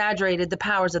greatly exaggerated the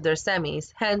powers of their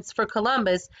semis. Hence, for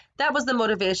Columbus, that was the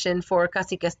motivation for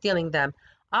caciques stealing them.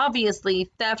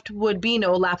 Obviously, theft would be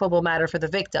no laughable matter for the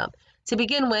victim. To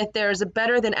begin with, there is a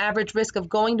better than average risk of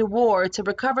going to war to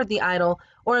recover the idol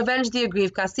or avenge the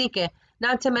aggrieved cacique,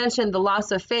 not to mention the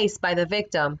loss of face by the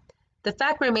victim. The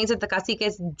fact remains that the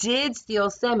caciques did steal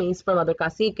semis from other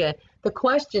caciques. The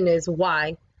question is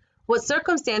why? What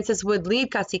circumstances would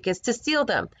lead caciques to steal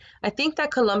them? I think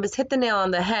that Columbus hit the nail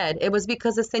on the head. It was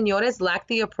because the señores lacked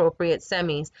the appropriate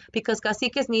semis, because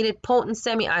caciques needed potent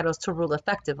semi-idols to rule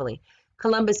effectively.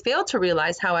 Columbus failed to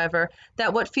realize, however,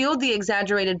 that what fueled the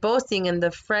exaggerated boasting and the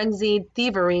frenzied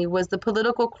thievery was the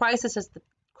political crisis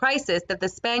that the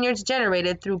Spaniards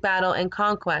generated through battle and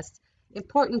conquest.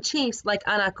 Important chiefs like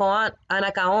Anacaona,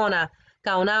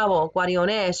 Caonabo,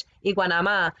 Guarionesh,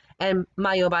 Iguanama, and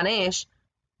Mayobanesh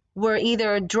were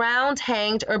either drowned,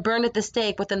 hanged, or burned at the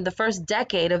stake within the first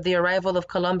decade of the arrival of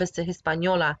Columbus to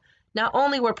Hispaniola. Not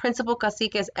only were principal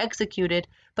caciques executed,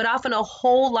 but often a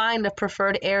whole line of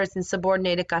preferred heirs and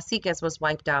subordinated caciques was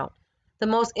wiped out. The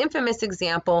most infamous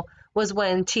example was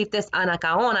when Chiefess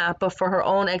Anacaona, but for her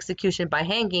own execution by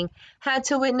hanging, had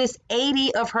to witness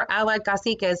 80 of her allied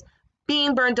caciques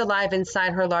being burned alive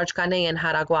inside her large cane in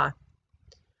Jaragua.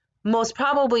 Most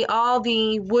probably all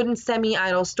the wooden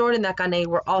semi-idols stored in that cane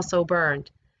were also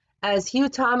burned. As Hugh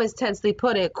Thomas tensely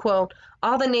put it, quote,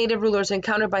 all the native rulers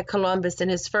encountered by Columbus in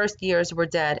his first years were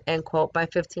dead, end quote, by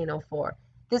 1504.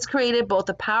 This created both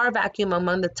a power vacuum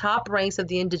among the top ranks of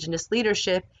the indigenous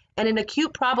leadership and an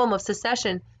acute problem of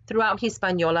secession throughout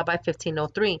Hispaniola by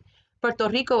 1503. Puerto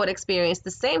Rico would experience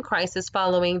the same crisis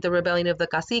following the rebellion of the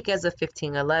Caciques of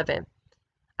 1511.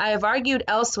 I have argued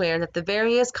elsewhere that the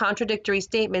various contradictory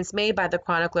statements made by the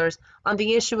chroniclers on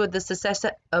the issue of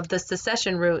the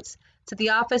secession routes to the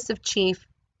office of chief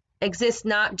exists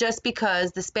not just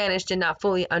because the Spanish did not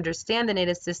fully understand the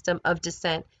native system of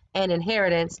descent and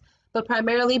inheritance, but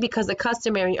primarily because the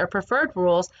customary or preferred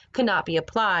rules could not be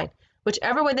applied.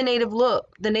 Whichever way the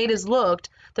natives looked,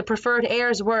 the preferred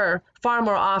heirs were, far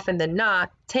more often than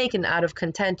not, taken out of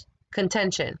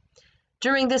contention.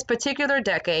 During this particular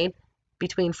decade,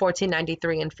 between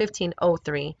 1493 and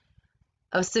 1503,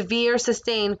 of severe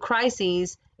sustained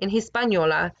crises in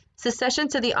Hispaniola, secession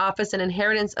to the office and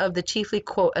inheritance of the chiefly,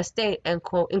 quote, estate, end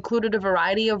quote, included a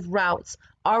variety of routes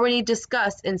already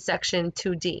discussed in section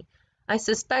 2D. I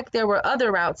suspect there were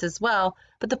other routes as well,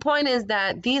 but the point is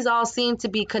that these all seem to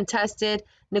be contested,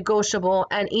 negotiable,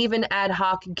 and even ad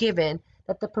hoc given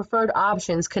that the preferred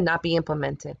options could not be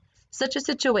implemented. Such a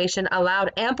situation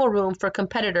allowed ample room for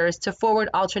competitors to forward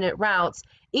alternate routes,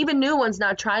 even new ones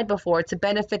not tried before, to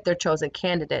benefit their chosen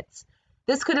candidates.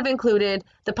 This could have included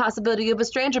the possibility of a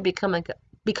stranger becoming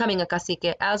becoming a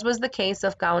cacique, as was the case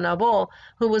of Caonabo,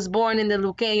 who was born in the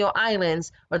Luqueyo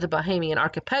Islands, or the Bahamian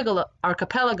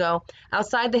archipelago,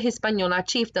 outside the Hispaniola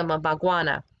chiefdom of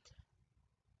Baguana.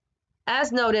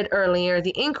 As noted earlier,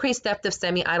 the increased theft of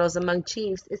semi-idols among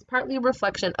chiefs is partly a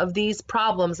reflection of these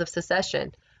problems of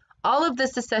secession. All of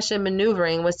this secession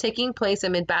maneuvering was taking place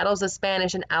amid battles of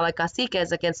Spanish and allied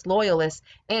caciques against loyalist,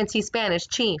 anti-Spanish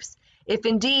chiefs. If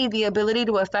indeed the ability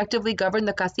to effectively govern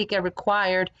the cacique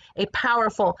required a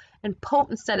powerful and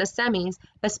potent set of semis,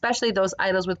 especially those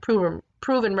idols with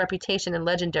proven reputation and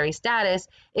legendary status,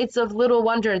 it's of little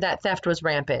wonder that theft was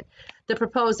rampant. The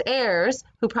proposed heirs,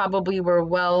 who probably were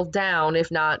well down,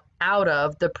 if not out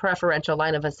of, the preferential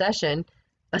line of ascension,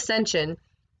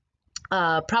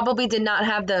 probably did not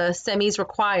have the semis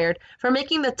required for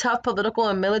making the tough political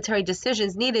and military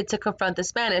decisions needed to confront the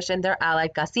Spanish and their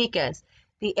allied caciques.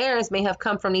 The heirs may have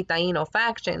come from Nitaino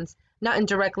factions, not in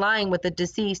direct line with the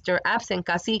deceased or absent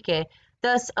cacique,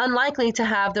 thus unlikely to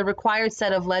have the required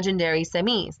set of legendary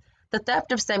semis. The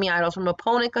theft of semi-idols from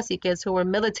opponent caciques who were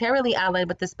militarily allied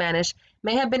with the Spanish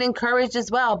may have been encouraged as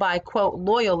well by, quote,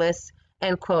 loyalists,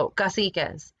 end quote,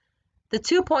 caciques. The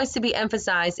 2 points to be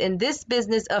emphasized in this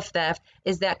business of theft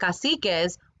is that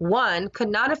caciques, one, could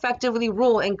not effectively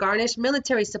rule and garnish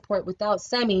military support without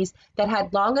semis that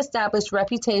had long established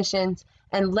reputations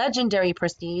and legendary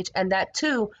prestige, and that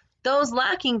two, those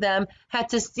lacking them had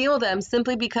to steal them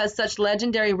simply because such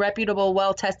legendary, reputable,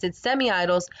 well-tested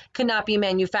semi-idols could not be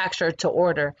manufactured to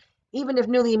order. Even if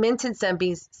newly minted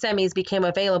semis became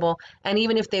available, and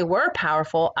even if they were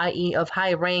powerful, i.e. of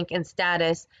high rank and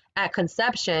status at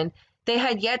conception, they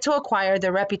had yet to acquire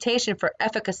their reputation for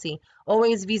efficacy,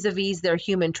 always vis-a-vis their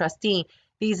human trustee.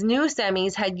 These new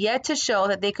semis had yet to show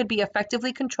that they could be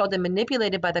effectively controlled and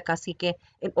manipulated by the cacique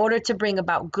in order to bring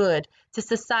about good to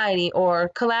society or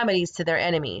calamities to their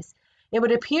enemies. It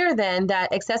would appear then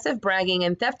that excessive bragging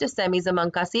and theft of semis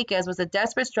among caciques was a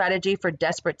desperate strategy for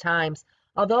desperate times.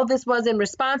 Although this was in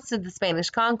response to the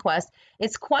Spanish conquest,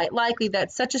 it's quite likely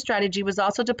that such a strategy was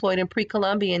also deployed in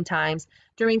pre-Columbian times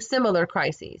during similar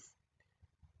crises.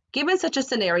 Given such a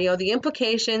scenario, the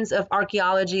implications of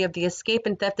archaeology of the escape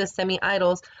and theft of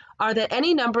semi-idols are that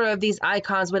any number of these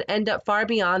icons would end up far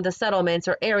beyond the settlements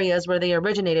or areas where they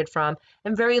originated from,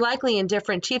 and very likely in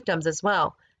different chiefdoms as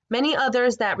well. Many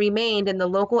others that remained in the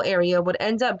local area would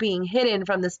end up being hidden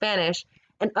from the Spanish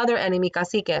and other enemy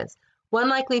caciques. One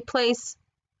likely place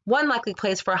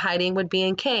for hiding would be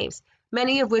in caves,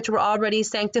 many of which were already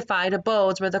sanctified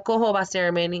abodes where the cojoba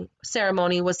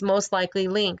ceremony was most likely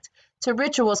linked to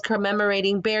rituals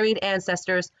commemorating buried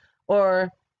ancestors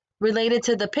or related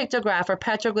to the pictograph or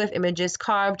petroglyph images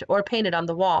carved or painted on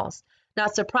the walls.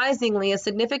 Not surprisingly, a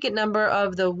significant number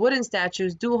of the wooden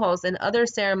statues, dujos, and other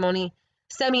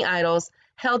semi-idols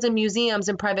held in museums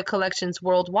and private collections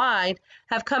worldwide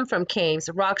have come from caves,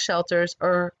 rock shelters,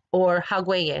 or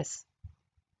jagüeyes.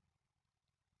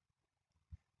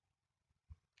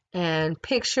 And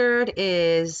pictured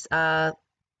is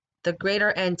the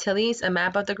Greater Antilles, a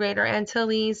map of the Greater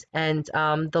Antilles, and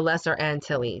the Lesser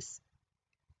Antilles.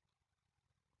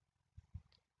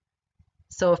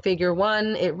 So figure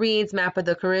 1, it reads, map of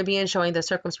the Caribbean showing the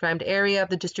circumscribed area of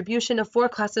the distribution of 4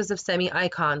 classes of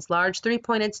semi-icons, large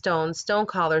 3-pointed stones, stone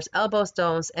collars, elbow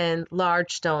stones, and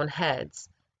large stone heads.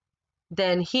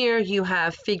 Then here you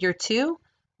have figure 2,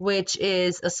 which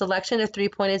is a selection of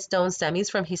 3-pointed stone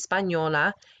semis from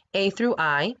Hispaniola, A through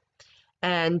I,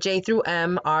 and J through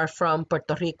M are from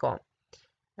Puerto Rico.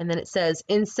 And then it says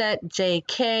inset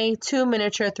JK, 2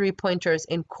 miniature 3-pointers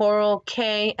in coral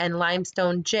K and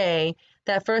limestone J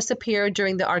that first appeared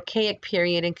during the Archaic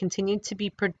period and continued to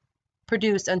be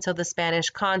produced until the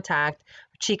Spanish contact,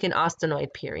 Chican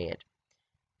Austinoid period.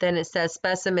 Then it says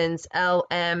specimens L,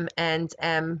 M, and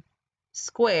M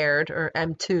squared, or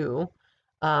M2,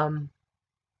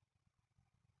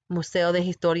 Museo de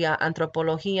Historia,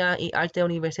 Antropología y Arte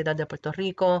Universidad de Puerto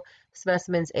Rico,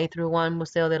 specimens A through 1,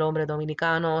 Museo del Hombre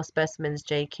Dominicano, specimens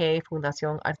JK,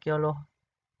 Fundación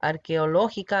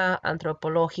Arqueológica,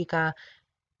 Antropológica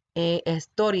e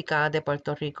Histórica de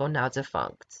Puerto Rico, now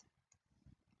defunct.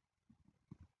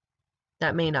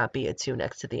 That may not be a 2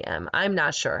 next to the M. I'm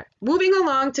not sure. Moving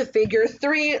along to figure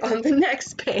 3 on the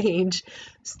next page.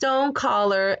 Stone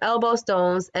collar, elbow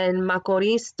stones, and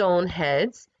Macorís stone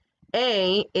heads.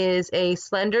 A is a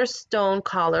slender stone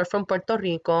collar from Puerto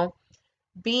Rico.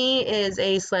 B is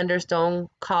a slender stone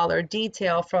collar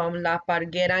detail from La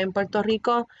Parguera in Puerto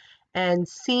Rico. And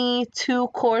C, 2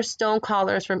 coarse stone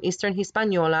collars from Eastern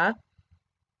Hispaniola.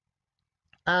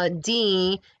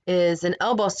 D is an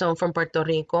elbow stone from Puerto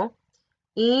Rico.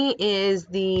 E is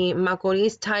the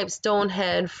Macorís type stone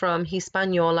head from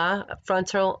Hispaniola,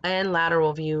 frontal and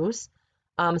lateral views.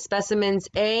 Specimens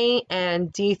A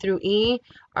and D through E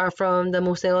are from the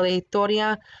Museo de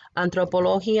Historia,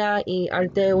 Antropología y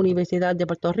Arte, Universidad de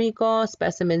Puerto Rico.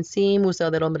 Specimen C,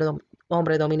 Museo del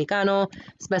Hombre Dominicano.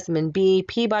 Specimen B,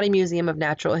 Peabody Museum of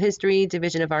Natural History,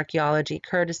 Division of Archaeology,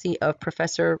 courtesy of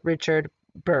Professor Richard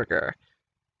Berger.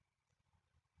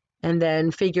 And then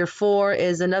figure 4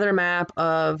 is another map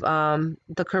of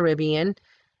the Caribbean.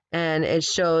 And it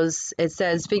says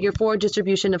figure 4,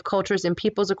 distribution of cultures and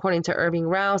peoples according to Irving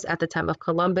Rouse at the time of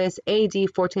Columbus, AD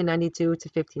 1492 to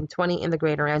 1520 in the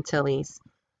Greater Antilles.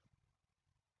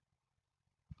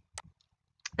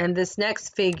 And this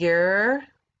next figure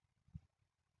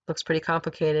looks pretty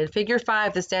complicated. Figure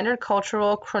 5, the standard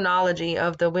cultural chronology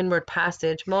of the Windward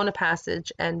Passage, Mona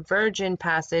Passage, and Virgin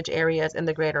Passage areas in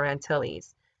the Greater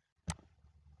Antilles.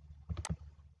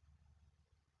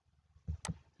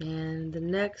 And the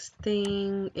next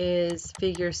thing is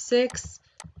figure 6,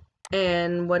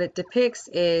 and what it depicts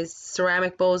is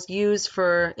ceramic bowls used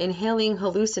for inhaling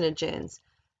hallucinogens.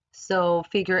 So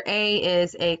figure A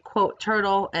is a quote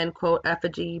turtle and quote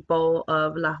effigy bowl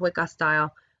of La Hueca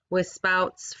style with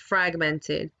spouts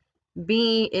fragmented.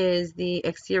 B is the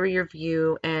exterior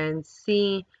view, and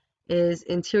C is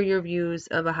interior views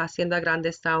of a Hacienda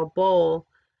Grande style bowl,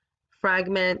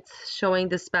 fragments showing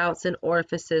the spouts and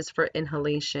orifices for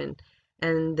inhalation.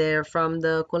 And they're from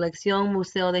the Colección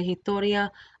Museo de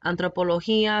Historia,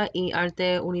 Antropología y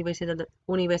Arte,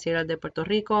 Universidad de Puerto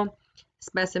Rico.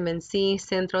 Specimen C,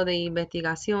 Centro de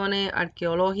Investigaciones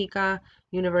Arqueológicas,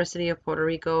 University of Puerto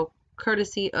Rico,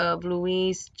 courtesy of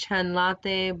Luis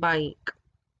Chanlate Baik.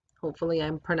 Hopefully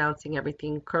I'm pronouncing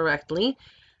everything correctly.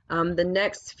 The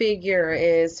next figure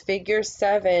is figure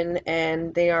 7,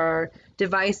 and they are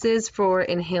devices for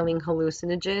inhaling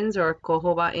hallucinogens or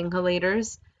cojoba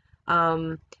inhalators.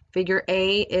 Figure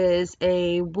A is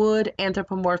a wood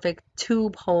anthropomorphic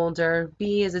tube holder.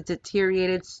 B is a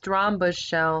deteriorated strombus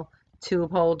shell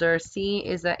tube holder. C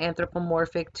is an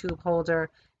anthropomorphic tube holder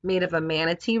made of a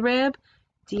manatee rib.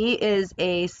 D is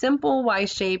a simple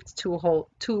Y-shaped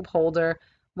tube holder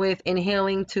with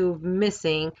inhaling tube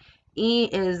missing. E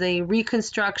is a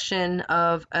reconstruction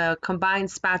of a combined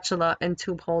spatula and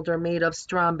tube holder made of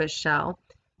strombus shell.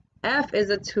 F is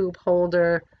a tube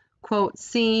holder, quote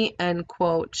C, end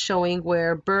quote, showing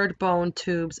where bird bone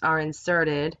tubes are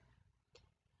inserted.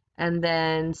 And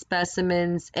then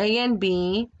specimens A and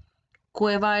B,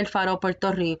 Cueva El Faro,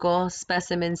 Puerto Rico.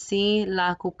 Specimen C,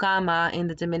 La Cucama in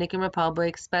the Dominican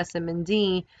Republic. Specimen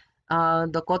D,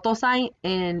 the Coto site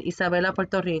in Isabela,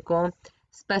 Puerto Rico.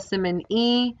 Specimen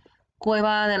E,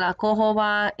 Cueva de la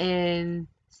Cojoba in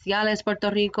Ciales, Puerto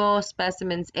Rico.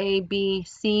 Specimens A, B,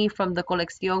 C from the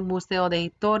Colección Museo de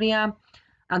Historia,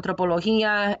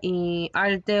 Antropología y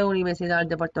Arte, Universidad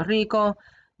de Puerto Rico.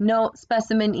 Note,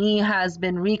 specimen E has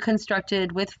been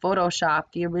reconstructed with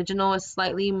Photoshop. The original is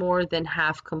slightly more than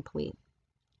half complete.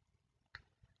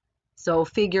 So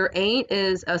figure 8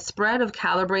 is a spread of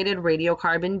calibrated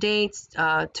radiocarbon dates,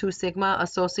 2 sigma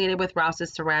associated with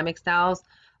Rouse's ceramic styles,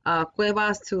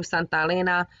 Cuevas to Santa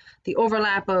Elena. The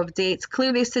overlap of dates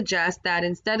clearly suggests that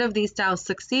instead of these styles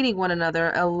succeeding one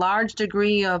another, a large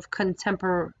degree of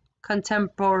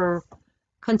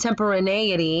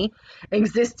contemporaneity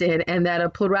existed, and that a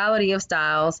plurality of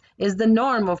styles is the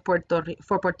norm for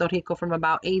Puerto Rico from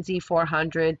about AD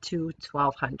 400 to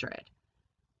 1200.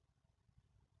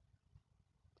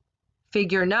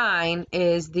 Figure 9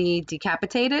 is the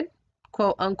decapitated,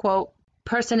 quote unquote,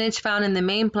 personage found in the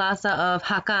main plaza of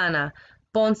Jacana,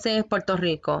 Ponce, Puerto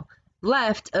Rico.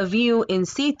 Left, a view in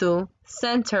situ.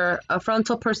 Center, a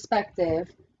frontal perspective.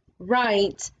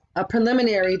 Right, a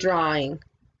preliminary drawing.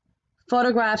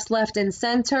 Photographs left in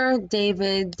center,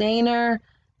 David Daner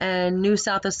and New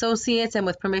South Associates, and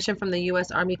with permission from the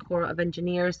U.S. Army Corps of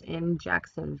Engineers in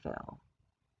Jacksonville.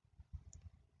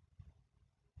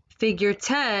 Figure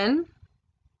 10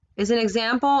 is an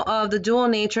example of the dual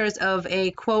natures of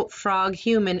a, quote, frog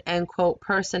human, end quote,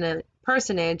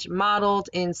 personage modeled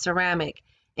in ceramic.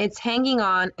 It's hanging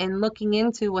on and looking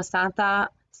into a Santa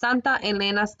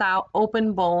Elena style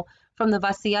open bowl from the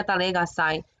Vacía Talega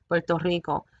site, Puerto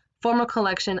Rico, former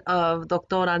collection of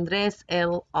Dr. Andrés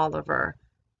L. Oliver.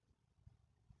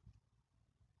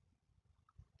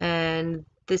 And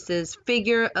this is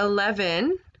figure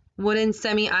 11. Wooden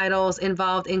semi-idols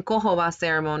involved in cojoba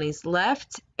ceremonies.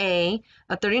 Left, A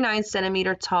 39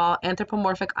 centimeter tall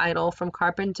anthropomorphic idol from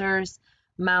Carpenter's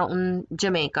Mountain,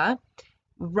 Jamaica.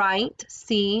 Right,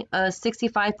 C, a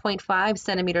 65.5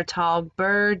 centimeter tall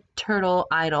bird turtle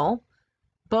idol.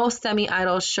 Both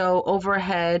semi-idols show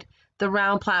overhead the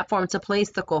round platform to place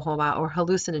the cojoba or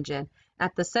hallucinogen.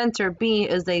 At the center, B,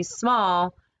 is a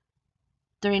small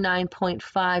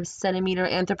 39.5 centimeter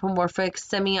anthropomorphic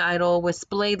semi-idol with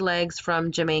splayed legs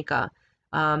from Jamaica,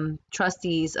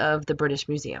 trustees of the British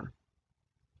Museum.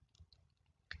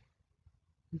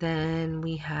 Then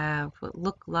we have what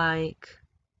look like,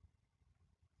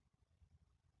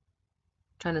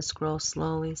 trying to scroll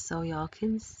slowly so y'all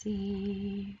can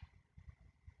see.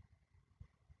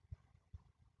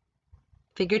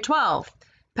 Figure 12.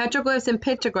 Petroglyphs and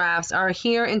pictographs are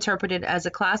here interpreted as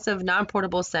a class of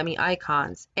non-portable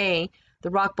semi-icons. A, the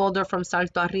rock boulder from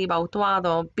Salto Arriba,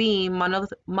 Utuado. B,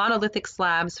 monolithic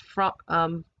slabs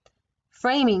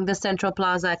framing the central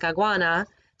plaza at Caguana.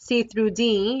 C through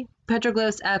D,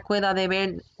 petroglyphs at Cueva de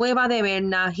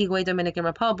Berna, Higüey, Dominican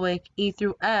Republic. E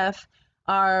through F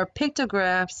are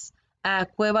pictographs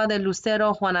at Cueva de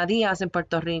Lucero, Juana Diaz in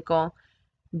Puerto Rico.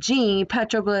 G,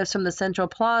 petroglyphs from the Central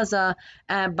Plaza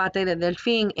at Bate de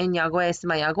Delfín in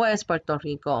Mayagüez, Puerto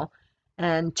Rico.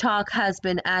 And chalk has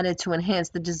been added to enhance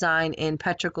the design in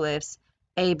petroglyphs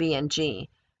A, B, and G.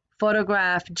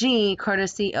 Photograph G,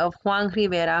 courtesy of Juan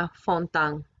Rivera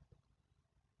Fontán.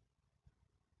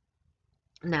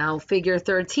 Now, figure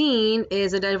 13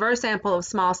 is a diverse sample of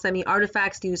small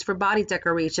semi-artifacts used for body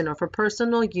decoration or for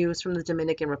personal use from the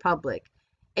Dominican Republic.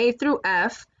 A through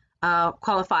F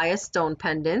qualify as stone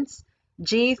pendants.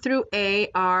 G through A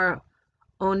are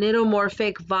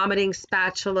onidomorphic vomiting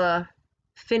spatula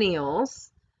finials.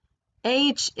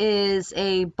 H is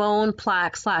a bone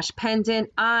plaque / pendant.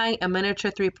 I, a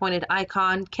miniature three-pointed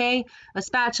icon. K, a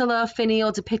spatula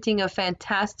finial depicting a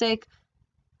fantastic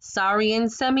saurian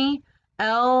semi.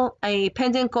 L, a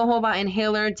pendant cojoba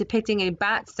inhaler depicting a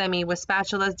bat semi with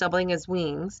spatulas doubling as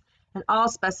wings. And all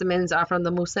specimens are from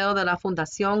the Museo de la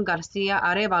Fundación García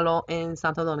Arévalo in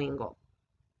Santo Domingo.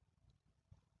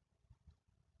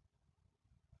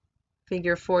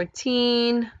 Figure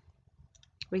 14.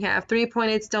 We have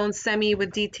three-pointed stone semi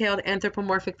with detailed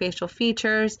anthropomorphic facial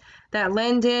features that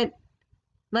lended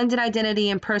identity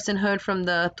and personhood from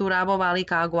the Turabo Valley,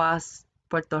 Caguas,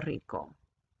 Puerto Rico.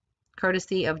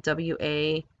 Courtesy of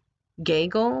W.A.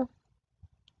 Gagel,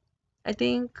 I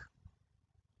think.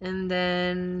 And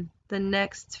then the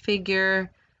next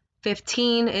figure,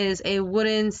 15, is a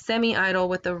wooden semi-idol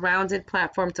with a rounded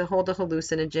platform to hold a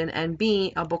hallucinogen, and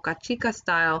B, a Boca Chica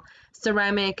style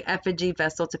ceramic effigy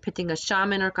vessel depicting a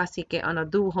shaman or cacique on a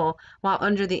dujo while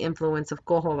under the influence of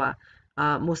cojoba.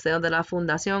 Museo de la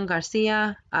Fundación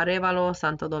García Arévalo,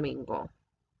 Santo Domingo.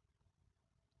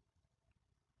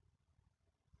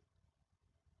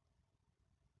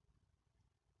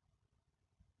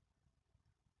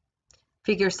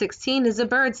 Figure 16 is a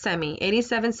bird semi,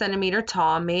 87 centimeter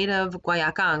tall, made of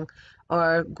guayacán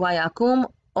or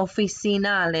guayacum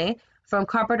officinale from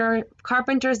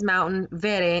Carpenter's Mountain,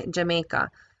 Vere,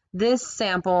 Jamaica. This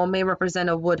sample may represent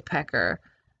a woodpecker,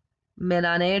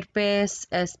 Melanerpes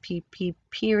spp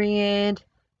period,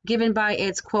 given by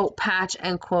its quote patch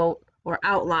and quote or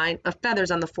outline of feathers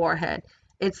on the forehead.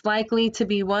 It's likely to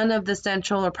be one of the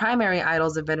central or primary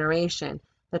idols of veneration,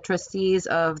 the trustees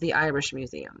of the Irish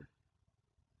Museum.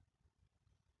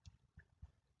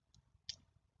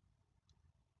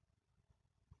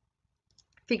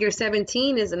 Figure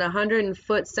 17 is an 100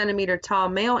 centimeter tall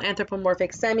male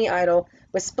anthropomorphic semi-idol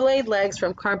with splayed legs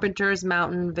from Carpenter's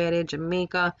Mountain, Vere,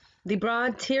 Jamaica. The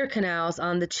broad tear canals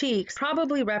on the cheeks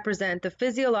probably represent the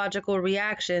physiological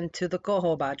reaction to the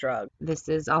cojoba drug. This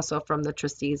is also from the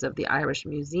trustees of the Irish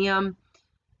Museum.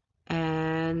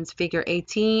 And figure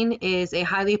 18 is a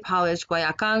highly polished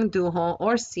guayacán dujo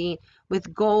or seat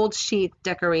with gold sheath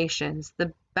decorations.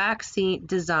 The back seat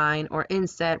design or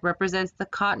inset represents the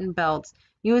cotton belts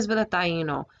used by the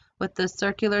Taíno, with the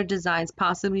circular designs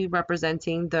possibly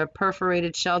representing the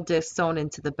perforated shell disc sewn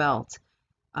into the belt,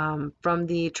 from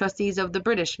the trustees of the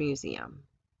British Museum.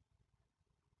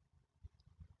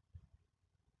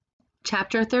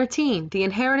 Chapter 13, the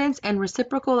inheritance and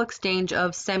reciprocal exchange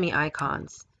of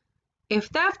semi-icons. If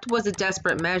theft was a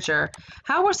desperate measure,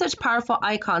 how were such powerful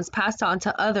icons passed on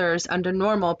to others under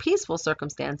normal, peaceful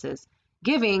circumstances?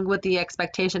 Giving with the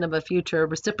expectation of a future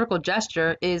reciprocal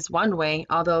gesture is one way,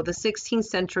 although the 16th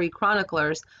century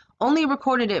chroniclers only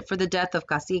recorded it for the death of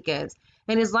caciques.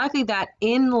 It is likely that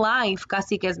in life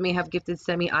caciques may have gifted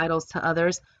semi-idols to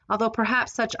others, although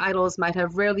perhaps such idols might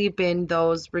have rarely been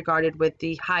those regarded with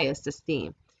the highest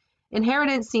esteem.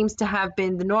 Inheritance seems to have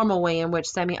been the normal way in which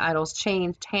semi-idols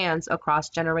changed hands across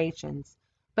generations.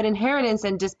 But inheritance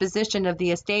and disposition of the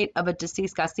estate of a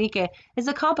deceased cacique is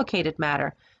a complicated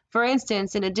matter. For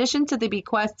instance, in addition to the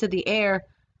bequest to the heir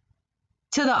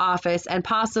to the office and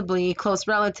possibly close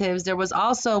relatives, there was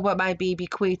also what might be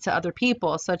bequeathed to other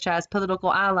people, such as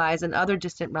political allies and other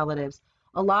distant relatives,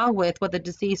 along with what the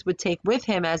deceased would take with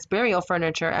him as burial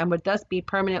furniture and would thus be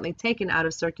permanently taken out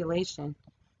of circulation.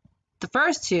 The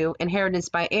first two, inheritance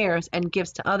by heirs and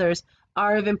gifts to others,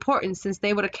 are of importance since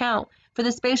they would account for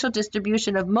the spatial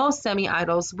distribution of most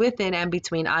semi-idols within and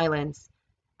between islands.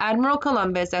 Admiral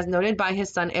Columbus, as noted by his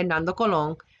son Hernando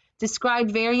Colón,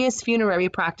 described various funerary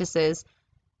practices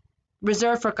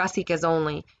reserved for caciques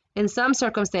only. In some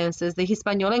circumstances, the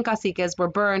Hispaniola and caciques were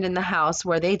burned in the house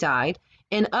where they died.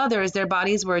 In others, their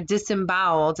bodies were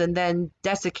disemboweled and then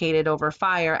desiccated over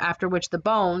fire, after which the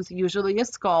bones, usually a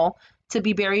skull, to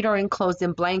be buried or enclosed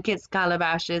in blankets,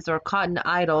 calabashes, or cotton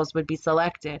idols would be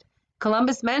selected.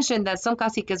 Columbus mentioned that some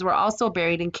caciques were also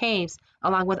buried in caves,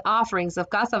 along with offerings of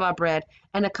cassava bread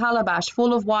and a calabash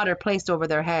full of water placed over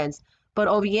their heads. But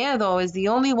Oviedo is the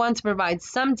only one to provide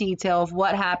some detail of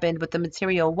what happened with the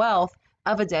material wealth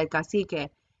of a dead cacique.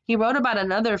 He wrote about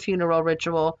another funeral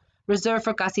ritual reserved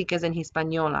for caciques in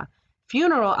Hispaniola.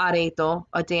 Funeral areto,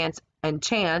 a dance and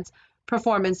chant,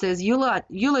 performances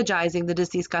eulogizing the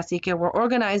deceased cacique were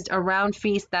organized around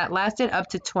feasts that lasted up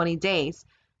to 20 days.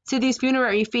 To these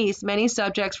funerary feasts, many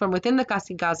subjects from within the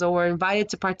cacicazo were invited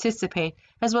to participate,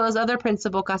 as well as other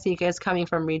principal caciques coming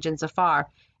from regions afar.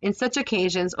 In such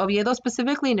occasions, Oviedo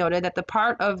specifically noted that the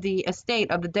part of the estate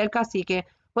of the dead cacique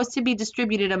was to be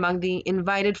distributed among the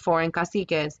invited foreign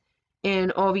caciques.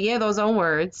 In Oviedo's own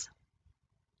words,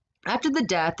 after the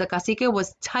death, the cacique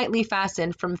was tightly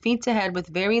fastened from feet to head with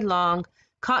very long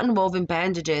cotton-woven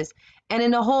bandages, and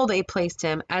in a hole they placed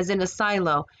him, as in a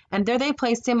silo, and there they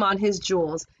placed him on his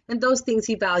jewels, and those things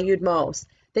he valued most.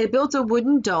 They built a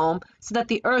wooden dome so that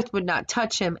the earth would not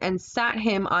touch him, and sat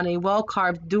him on a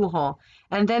well-carved dujo,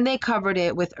 and then they covered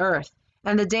it with earth.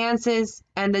 And the dances,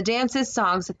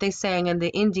 songs that they sang and the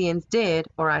Indians did,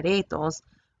 or aretos,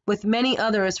 with many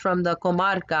others from the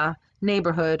comarca,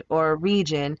 neighborhood, or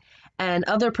region, and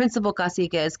other principal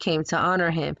caciques came to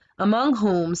honor him, among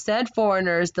whom said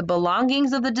foreigners the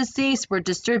belongings of the deceased were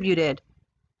distributed.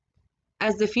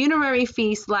 As the funerary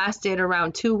feast lasted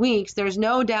around 2 weeks, there is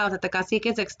no doubt that the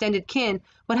cacique's extended kin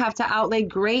would have to outlay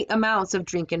great amounts of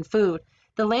drink and food.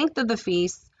 The length of the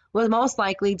feast was most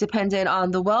likely dependent on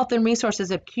the wealth and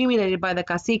resources accumulated by the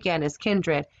cacique and his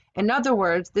kindred. In other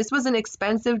words, this was an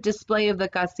expensive display of the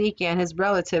cacique and his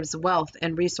relatives' wealth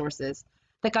and resources.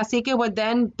 The cacique would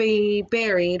then be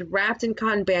buried, wrapped in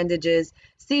cotton bandages,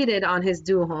 seated on his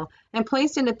dujo, and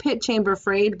placed in a pit chamber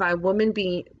framed by wooden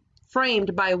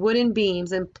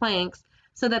beams and planks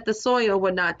so that the soil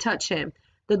would not touch him.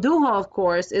 The dujo, of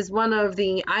course, is one of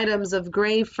the items of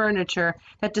grave furniture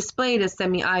that displayed a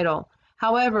semi-idol.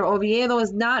 However, Oviedo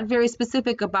is not very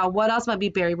specific about what else might be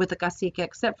buried with the cacique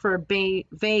except for a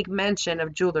vague mention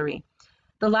of jewelry.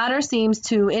 The latter seems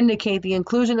to indicate the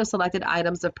inclusion of selected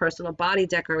items of personal body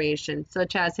decoration,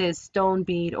 such as his stone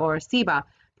bead or ciba,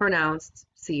 pronounced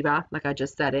ciba, like I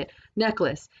just said it,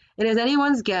 necklace. It is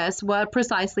anyone's guess what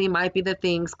precisely might be the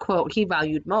things, quote, he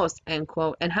valued most, end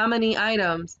quote, and how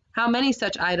many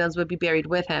such items would be buried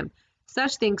with him.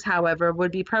 Such things, however,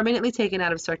 would be permanently taken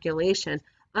out of circulation,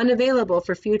 unavailable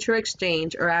for future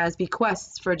exchange or as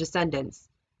bequests for descendants.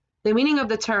 The meaning of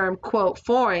the term, quote,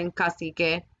 foreign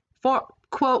cacique,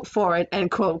 quote, foreign,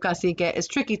 end quote, cacique is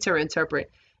tricky to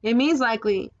interpret. It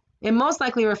most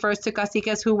likely refers to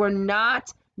caciques who were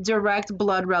not direct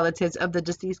blood relatives of the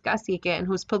deceased cacique and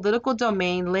whose political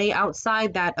domain lay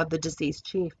outside that of the deceased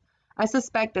chief. I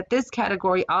suspect that this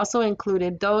category also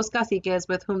included those caciques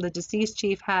with whom the deceased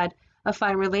chief had a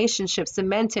fine relationship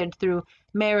cemented through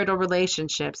marital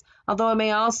relationships, although it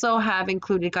may also have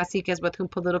included caciques with whom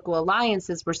political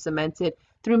alliances were cemented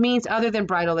through means other than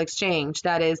bridal exchange,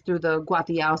 that is, through the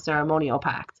Guatiao ceremonial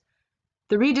pact.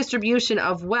 The redistribution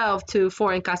of wealth to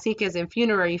foreign caciques in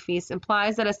funerary feasts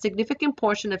implies that a significant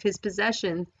portion of his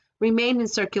possessions remained in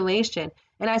circulation,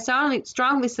 and I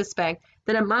strongly suspect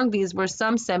that among these were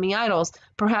some semi-idols,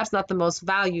 perhaps not the most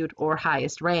valued or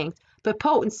highest ranked, but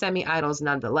potent semi-idols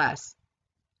nonetheless.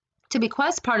 To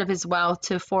bequest part of his wealth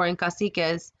to foreign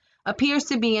caciques appears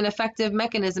to be an effective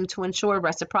mechanism to ensure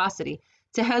reciprocity,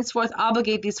 to henceforth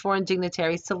obligate these foreign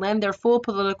dignitaries to lend their full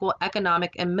political,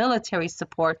 economic, and military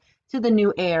support to the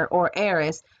new heir or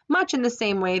heiress, much in the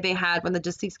same way they had when the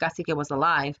deceased cacique was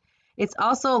alive. It's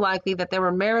also likely that there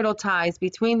were marital ties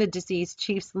between the deceased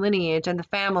chief's lineage and the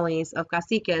families of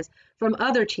caciques from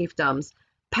other chiefdoms,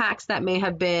 pacts that may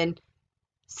have been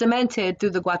cemented through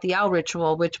the Guatiao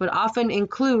ritual, which would often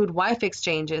include wife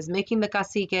exchanges, making the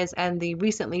caciques and the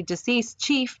recently deceased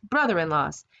chief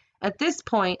brother-in-laws. At this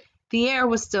point, The heir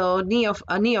was still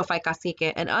a neophyte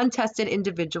cacique, an untested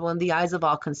individual in the eyes of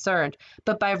all concerned,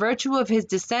 but by virtue of his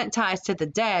descent ties to the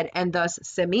dead, and thus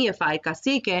semiophyte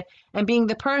cacique, and being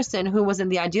the person who was in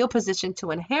the ideal position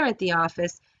to inherit the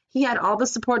office, he had all the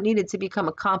support needed to become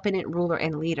a competent ruler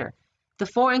and leader. The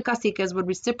foreign caciques would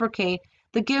reciprocate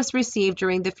the gifts received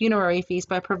during the funerary feast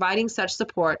by providing such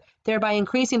support, thereby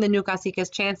increasing the new cacique's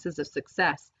chances of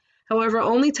success. However,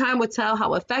 only time would tell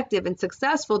how effective and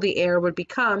successful the heir would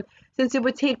become, since it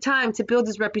would take time to build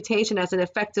his reputation as an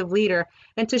effective leader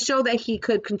and to show that he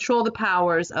could control the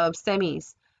powers of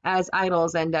semis as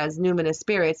idols and as numinous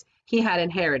spirits he had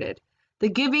inherited. The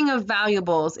giving of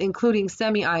valuables, including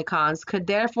semi-icons, could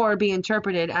therefore be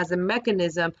interpreted as a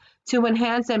mechanism to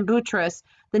enhance and buttress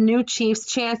the new chief's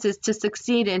chances to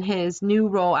succeed in his new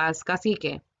role as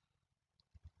cacique.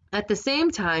 At the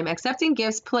same time, accepting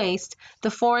gifts placed the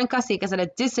foreign caciques at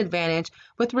a disadvantage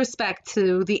with respect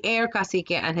to the heir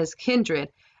cacique and his kindred.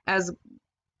 As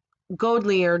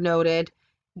Godelier noted,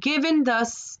 giving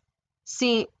thus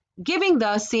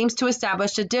seems to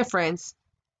establish a difference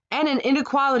and an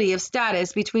inequality of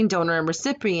status between donor and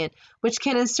recipient, which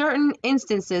can in certain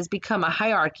instances become a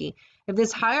hierarchy. If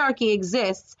this hierarchy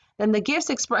exists, then the gift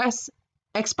expresses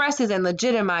and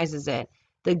legitimizes it.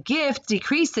 The gift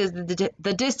decreases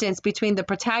the distance between the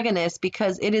protagonists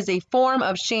because it is a form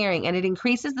of sharing, and it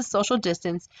increases the social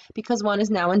distance because one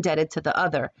is now indebted to the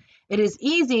other. It is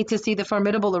easy to see the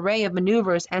formidable array of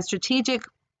maneuvers and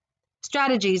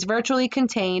strategies virtually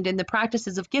contained in the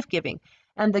practices of gift giving,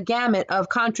 and the gamut of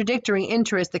contradictory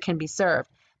interests that can be served.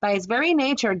 By its very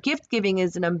nature, gift giving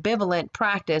is an ambivalent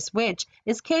practice which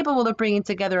is capable of bringing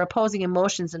together opposing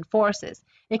emotions and forces.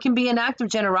 It can be an act of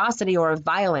generosity or of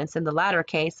violence. In the latter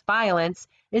case, violence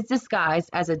is disguised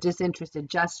as a disinterested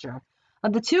gesture.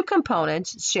 Of the two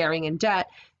components, sharing and debt,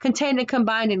 contained and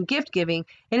combined in gift giving,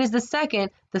 it is the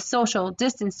second, the social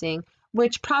distancing,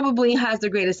 which probably has the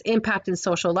greatest impact in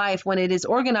social life when it is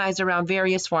organized around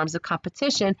various forms of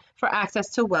competition for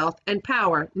access to wealth and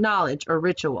power, knowledge, or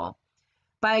ritual.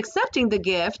 By accepting the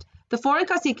gift, the foreign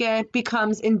cacique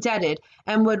becomes indebted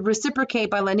and would reciprocate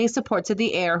by lending support to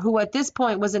the heir, who at this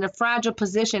point was in a fragile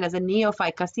position as a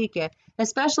neophyte cacique,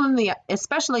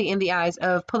 especially in the eyes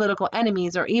of political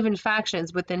enemies or even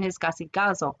factions within his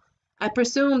cacicazo. I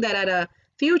presume that at a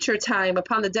future time,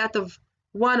 upon the death of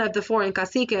one of the foreign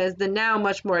caciques, the now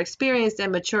much more experienced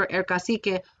and mature heir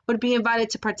cacique would be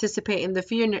invited to participate in the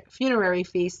funerary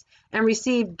feast and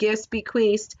receive gifts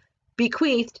bequeathed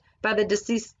by the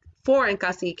deceased foreign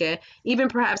cacique, even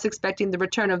perhaps expecting the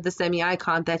return of the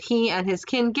semi-icon that he and his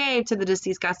kin gave to the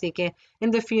deceased cacique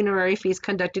in the funerary feast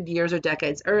conducted years or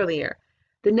decades earlier.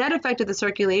 The net effect of the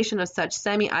circulation of such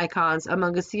semi-icons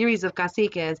among a series of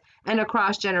caciques and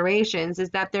across generations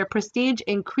is that their prestige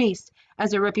increased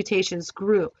as their reputations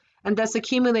grew, and thus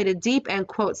accumulated deep and,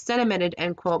 quote, sedimented,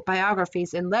 end quote,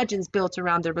 biographies and legends built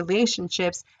around their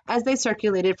relationships as they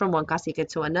circulated from one cacique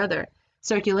to another.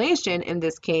 Circulation, in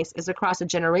this case, is across a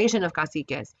generation of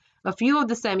caciques. A few of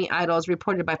the semi-idols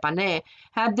reported by Panet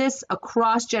had this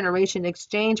across-generation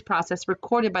exchange process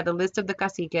recorded by the list of the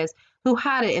caciques who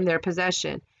had it in their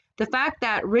possession. The fact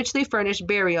that richly furnished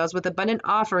burials with abundant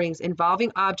offerings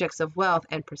involving objects of wealth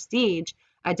and prestige,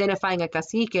 identifying a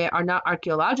cacique, are not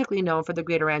archaeologically known for the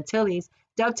Greater Antilles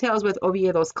dovetails with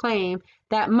Oviedo's claim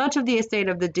that much of the estate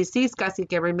of the deceased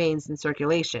cacique remains in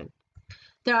circulation.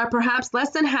 There are perhaps less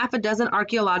than half a dozen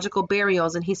archaeological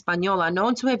burials in Hispaniola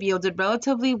known to have yielded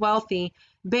relatively wealthy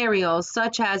burials,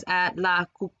 such as at La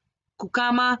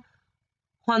Cucama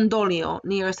Huandolio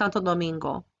near Santo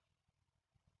Domingo.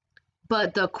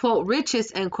 But the, quote,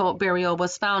 richest, end quote, burial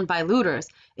was found by looters.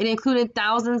 It included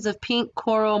thousands of pink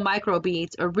coral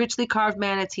microbeads, a richly carved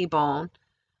manatee bone,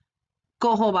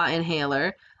 jojoba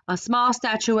inhaler, a small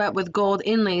statuette with gold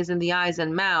inlays in the eyes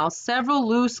and mouth, several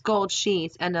loose gold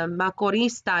sheets, and a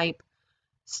Macorís-type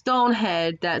stone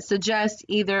head that suggests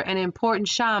either an important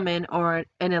shaman or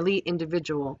an elite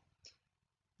individual.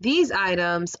 These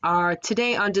items are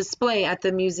today on display at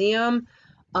the Museum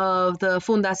of the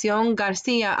Fundación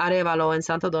García Arévalo in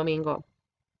Santo Domingo.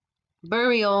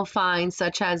 Burial finds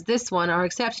such as this one are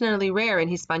exceptionally rare in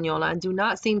Hispaniola and do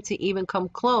not seem to even come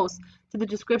close to the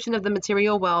description of the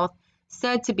material wealth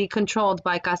said to be controlled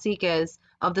by caciques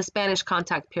of the Spanish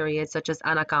contact period, such as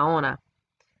Anacaona.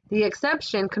 The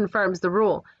exception confirms the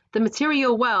rule. The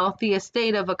material wealth, the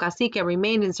estate of a cacique,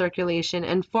 remained in circulation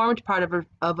and formed part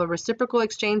of a reciprocal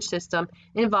exchange system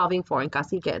involving foreign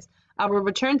caciques. I will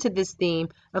return to this theme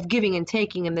of giving and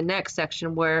taking in the next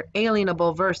section, where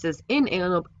alienable versus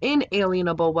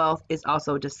inalienable wealth is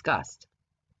also discussed.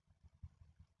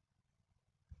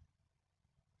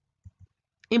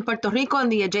 In Puerto Rico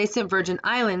and the adjacent Virgin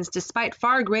Islands, despite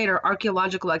far greater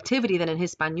archaeological activity than in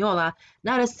Hispaniola,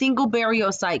 not a single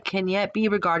burial site can yet be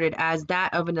regarded as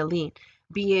that of an elite,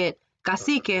 be it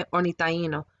cacique or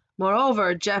nitaíno.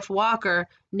 Moreover, Jeff Walker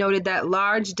noted that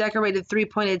large, decorated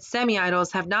three-pointed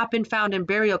semi-idols have not been found in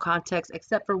burial contexts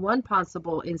except for one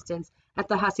possible instance at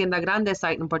the Hacienda Grande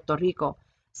site in Puerto Rico.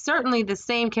 Certainly the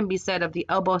same can be said of the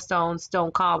elbow stones,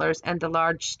 stone collars, and the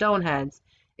large stone heads.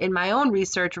 In my own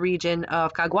research region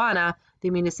of Caguana,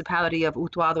 the municipality of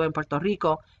Utuado in Puerto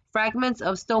Rico, fragments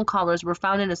of stone collars were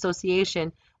found in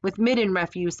association with midden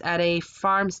refuse at a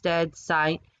farmstead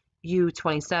site,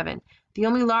 U27. The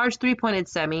only large three-pointed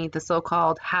semi, the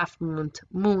so-called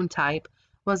half-moon type,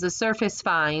 was a surface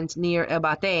find near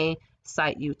Ebate,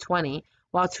 site U20,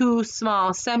 while two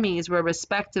small semis were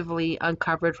respectively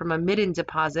uncovered from a midden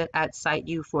deposit at site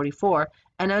U44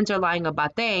 and underlying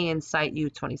Ebate in site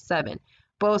U27.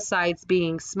 Both sites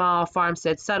being small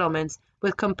farmstead settlements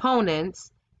with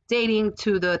components dating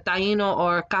to the Taíno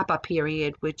or Capa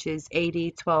period, which is AD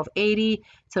 1280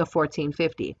 to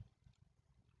 1450.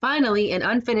 Finally, an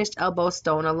unfinished elbow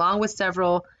stone along with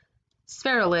several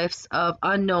spheroliths of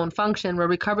unknown function were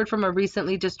recovered from a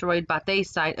recently destroyed Batey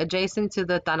site adjacent to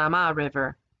the Tanama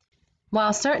River.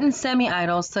 While certain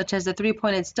semi-idols, such as the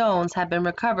three-pointed stones, have been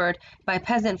recovered by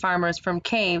peasant farmers from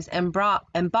caves and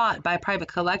bought by private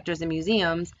collectors and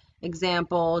museums,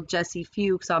 example, Jesse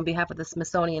Fuchs on behalf of the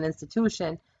Smithsonian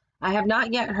Institution, I have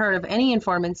not yet heard of any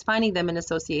informants finding them in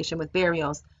association with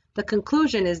burials. The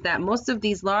conclusion is that most of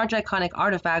these large iconic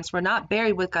artifacts were not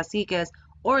buried with caciques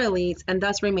or elites and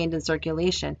thus remained in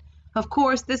circulation. Of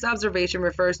course, this observation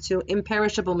refers to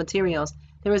imperishable materials.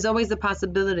 There is always the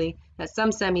possibility that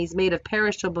some semis made of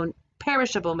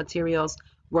perishable materials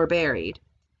were buried.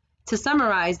 To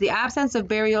summarize, the absence of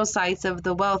burial sites of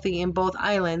the wealthy in both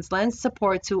islands lends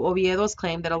support to Oviedo's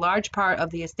claim that a large part of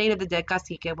the estate of the dead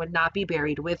cacique would not be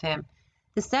buried with him.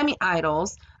 The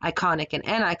semi-idols, iconic and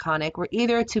aniconic, were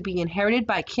either to be inherited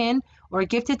by kin or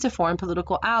gifted to foreign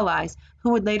political allies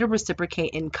who would later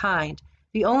reciprocate in kind.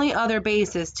 The only other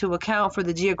basis to account for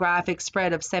the geographic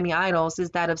spread of semi-idols is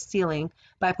that of stealing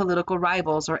by political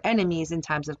rivals or enemies in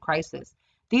times of crisis.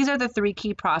 These are the three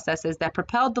key processes that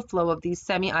propelled the flow of these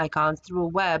semi-icons through a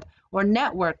web or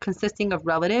network consisting of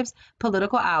relatives,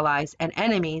 political allies, and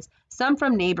enemies, some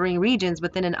from neighboring regions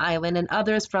within an island and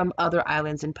others from other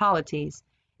islands and polities.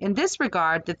 In this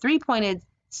regard, the three-pointed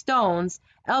stones,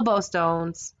 elbow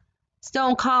stones,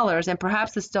 stone collars, and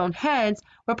perhaps the stone heads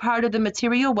were part of the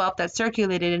material wealth that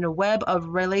circulated in a web of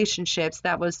relationships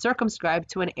that was circumscribed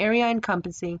to an area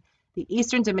encompassing the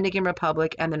Eastern Dominican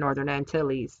Republic and the Northern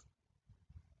Antilles.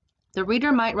 The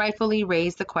reader might rightfully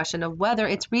raise the question of whether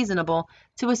it's reasonable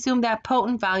to assume that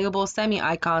potent, valuable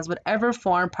semi-icons would ever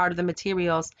form part of the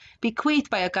materials bequeathed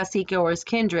by a cacique or his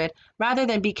kindred, rather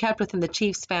than be kept within the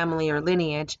chief's family or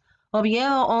lineage.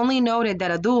 Oviedo only noted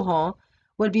that a dujo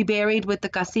would be buried with the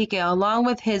cacique along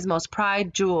with his most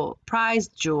prized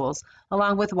jewels,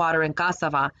 along with water and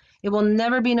cassava. It will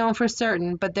never be known for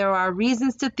certain, but there are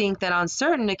reasons to think that on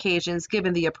certain occasions,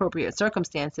 given the appropriate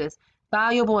circumstances,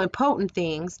 valuable and potent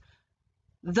things,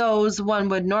 those one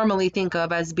would normally think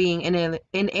of as being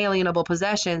inalienable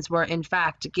possessions, were in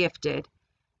fact gifted.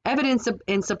 Evidence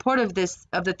in support of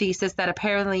the thesis that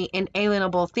apparently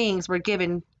inalienable things were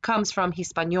given comes from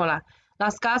Hispaniola.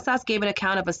 Las Casas gave an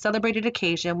account of a celebrated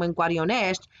occasion when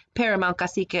Guarionesh, paramount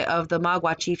cacique of the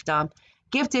Magua chiefdom,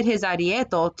 gifted his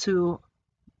arieto to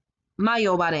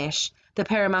Mayobanesh, the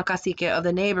paramount cacique of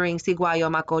the neighboring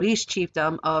Siguayo Macorish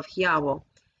chiefdom of Hiavo.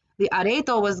 The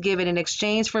arieto was given in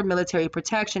exchange for military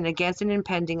protection against an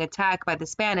impending attack by the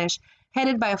Spanish,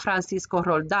 headed by Francisco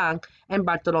Roldan and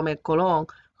Bartolomé Colón,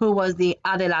 who was the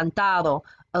adelantado,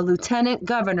 a lieutenant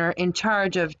governor in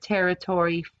charge of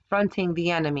territory fronting the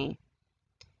enemy.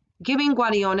 Giving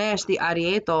Guarionesh the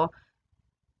arieto,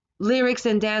 lyrics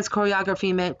and dance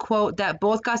choreography meant, quote, that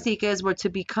both caciques were to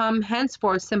become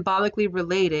henceforth symbolically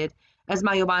related, as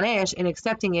Mayobanesh, in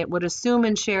accepting it, would assume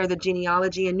and share the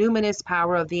genealogy and numinous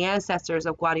power of the ancestors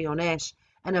of Guarionesh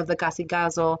and of the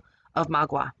Cacigazo of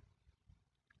Magua.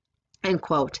 End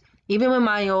quote. Even when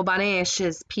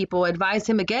Mayobanesh's people advised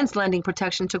him against lending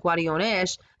protection to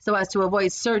Guarionesh so as to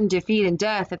avoid certain defeat and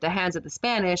death at the hands of the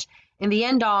Spanish, in the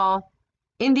end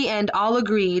all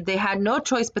agreed they had no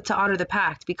choice but to honor the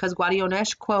pact because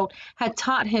Guarionesh, quote, had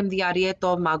taught him the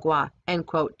arieto of Magua, end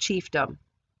quote, chiefdom.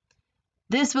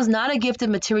 This was not a gift of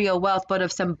material wealth, but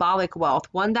of symbolic wealth,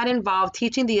 one that involved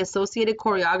teaching the associated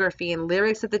choreography and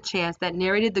lyrics of the chants that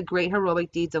narrated the great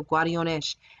heroic deeds of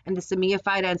Guarionesh and the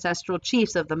Cemiified ancestral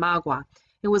chiefs of the Magua.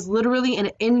 It was literally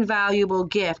an invaluable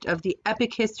gift of the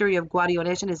epic history of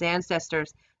Guariones and his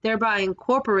ancestors, thereby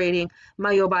incorporating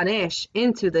Mayobanesh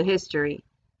into the history.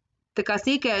 The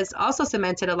Caciques also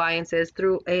cemented alliances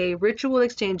through a ritual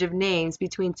exchange of names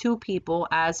between two people,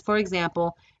 as, for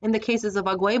example, in the cases of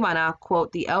Aguaybana,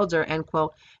 quote, the elder, end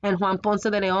quote, and Juan Ponce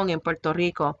de León in Puerto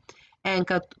Rico, and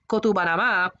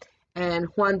Cotubanamá and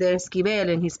Juan de Esquivel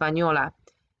in Hispaniola.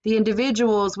 The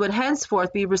individuals would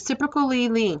henceforth be reciprocally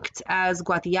linked as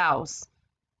Guatiaos,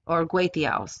 or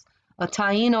Guatiaos, a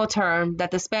Taino term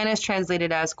that the Spanish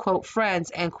translated as, quote,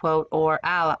 friends, end quote, or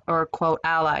quote,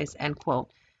 allies, end quote.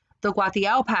 The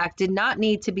Guatiao Pact did not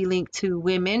need to be linked to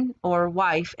women or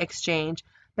wife exchange,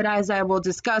 but as I will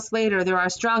discuss later, there are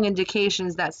strong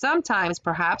indications that sometimes,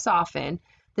 perhaps often,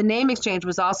 the name exchange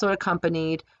was also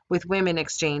accompanied with women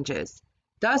exchanges.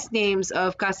 Thus, names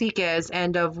of caciques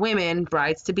and of women,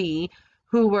 brides-to-be,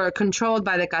 who were controlled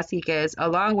by the caciques,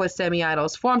 along with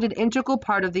semi-idols, formed an integral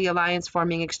part of the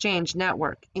alliance-forming exchange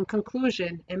network. In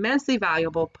conclusion, immensely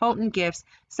valuable, potent gifts,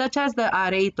 such as the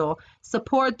areito,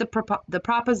 support the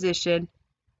proposition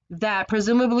that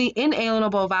presumably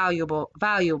inalienable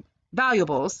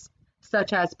valuables,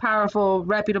 such as powerful,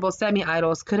 reputable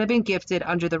semi-idols, could have been gifted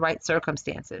under the right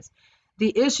circumstances.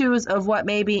 The issue of what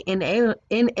may be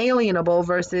alienable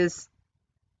versus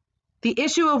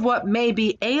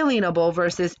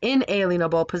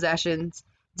inalienable possessions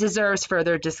deserves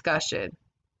further discussion.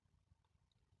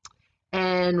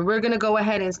 And we're going to go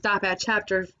ahead and stop at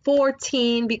chapter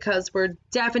 14 because we're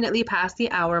definitely past the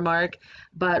hour mark,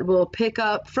 but we'll pick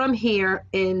up from here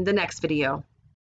in the next video.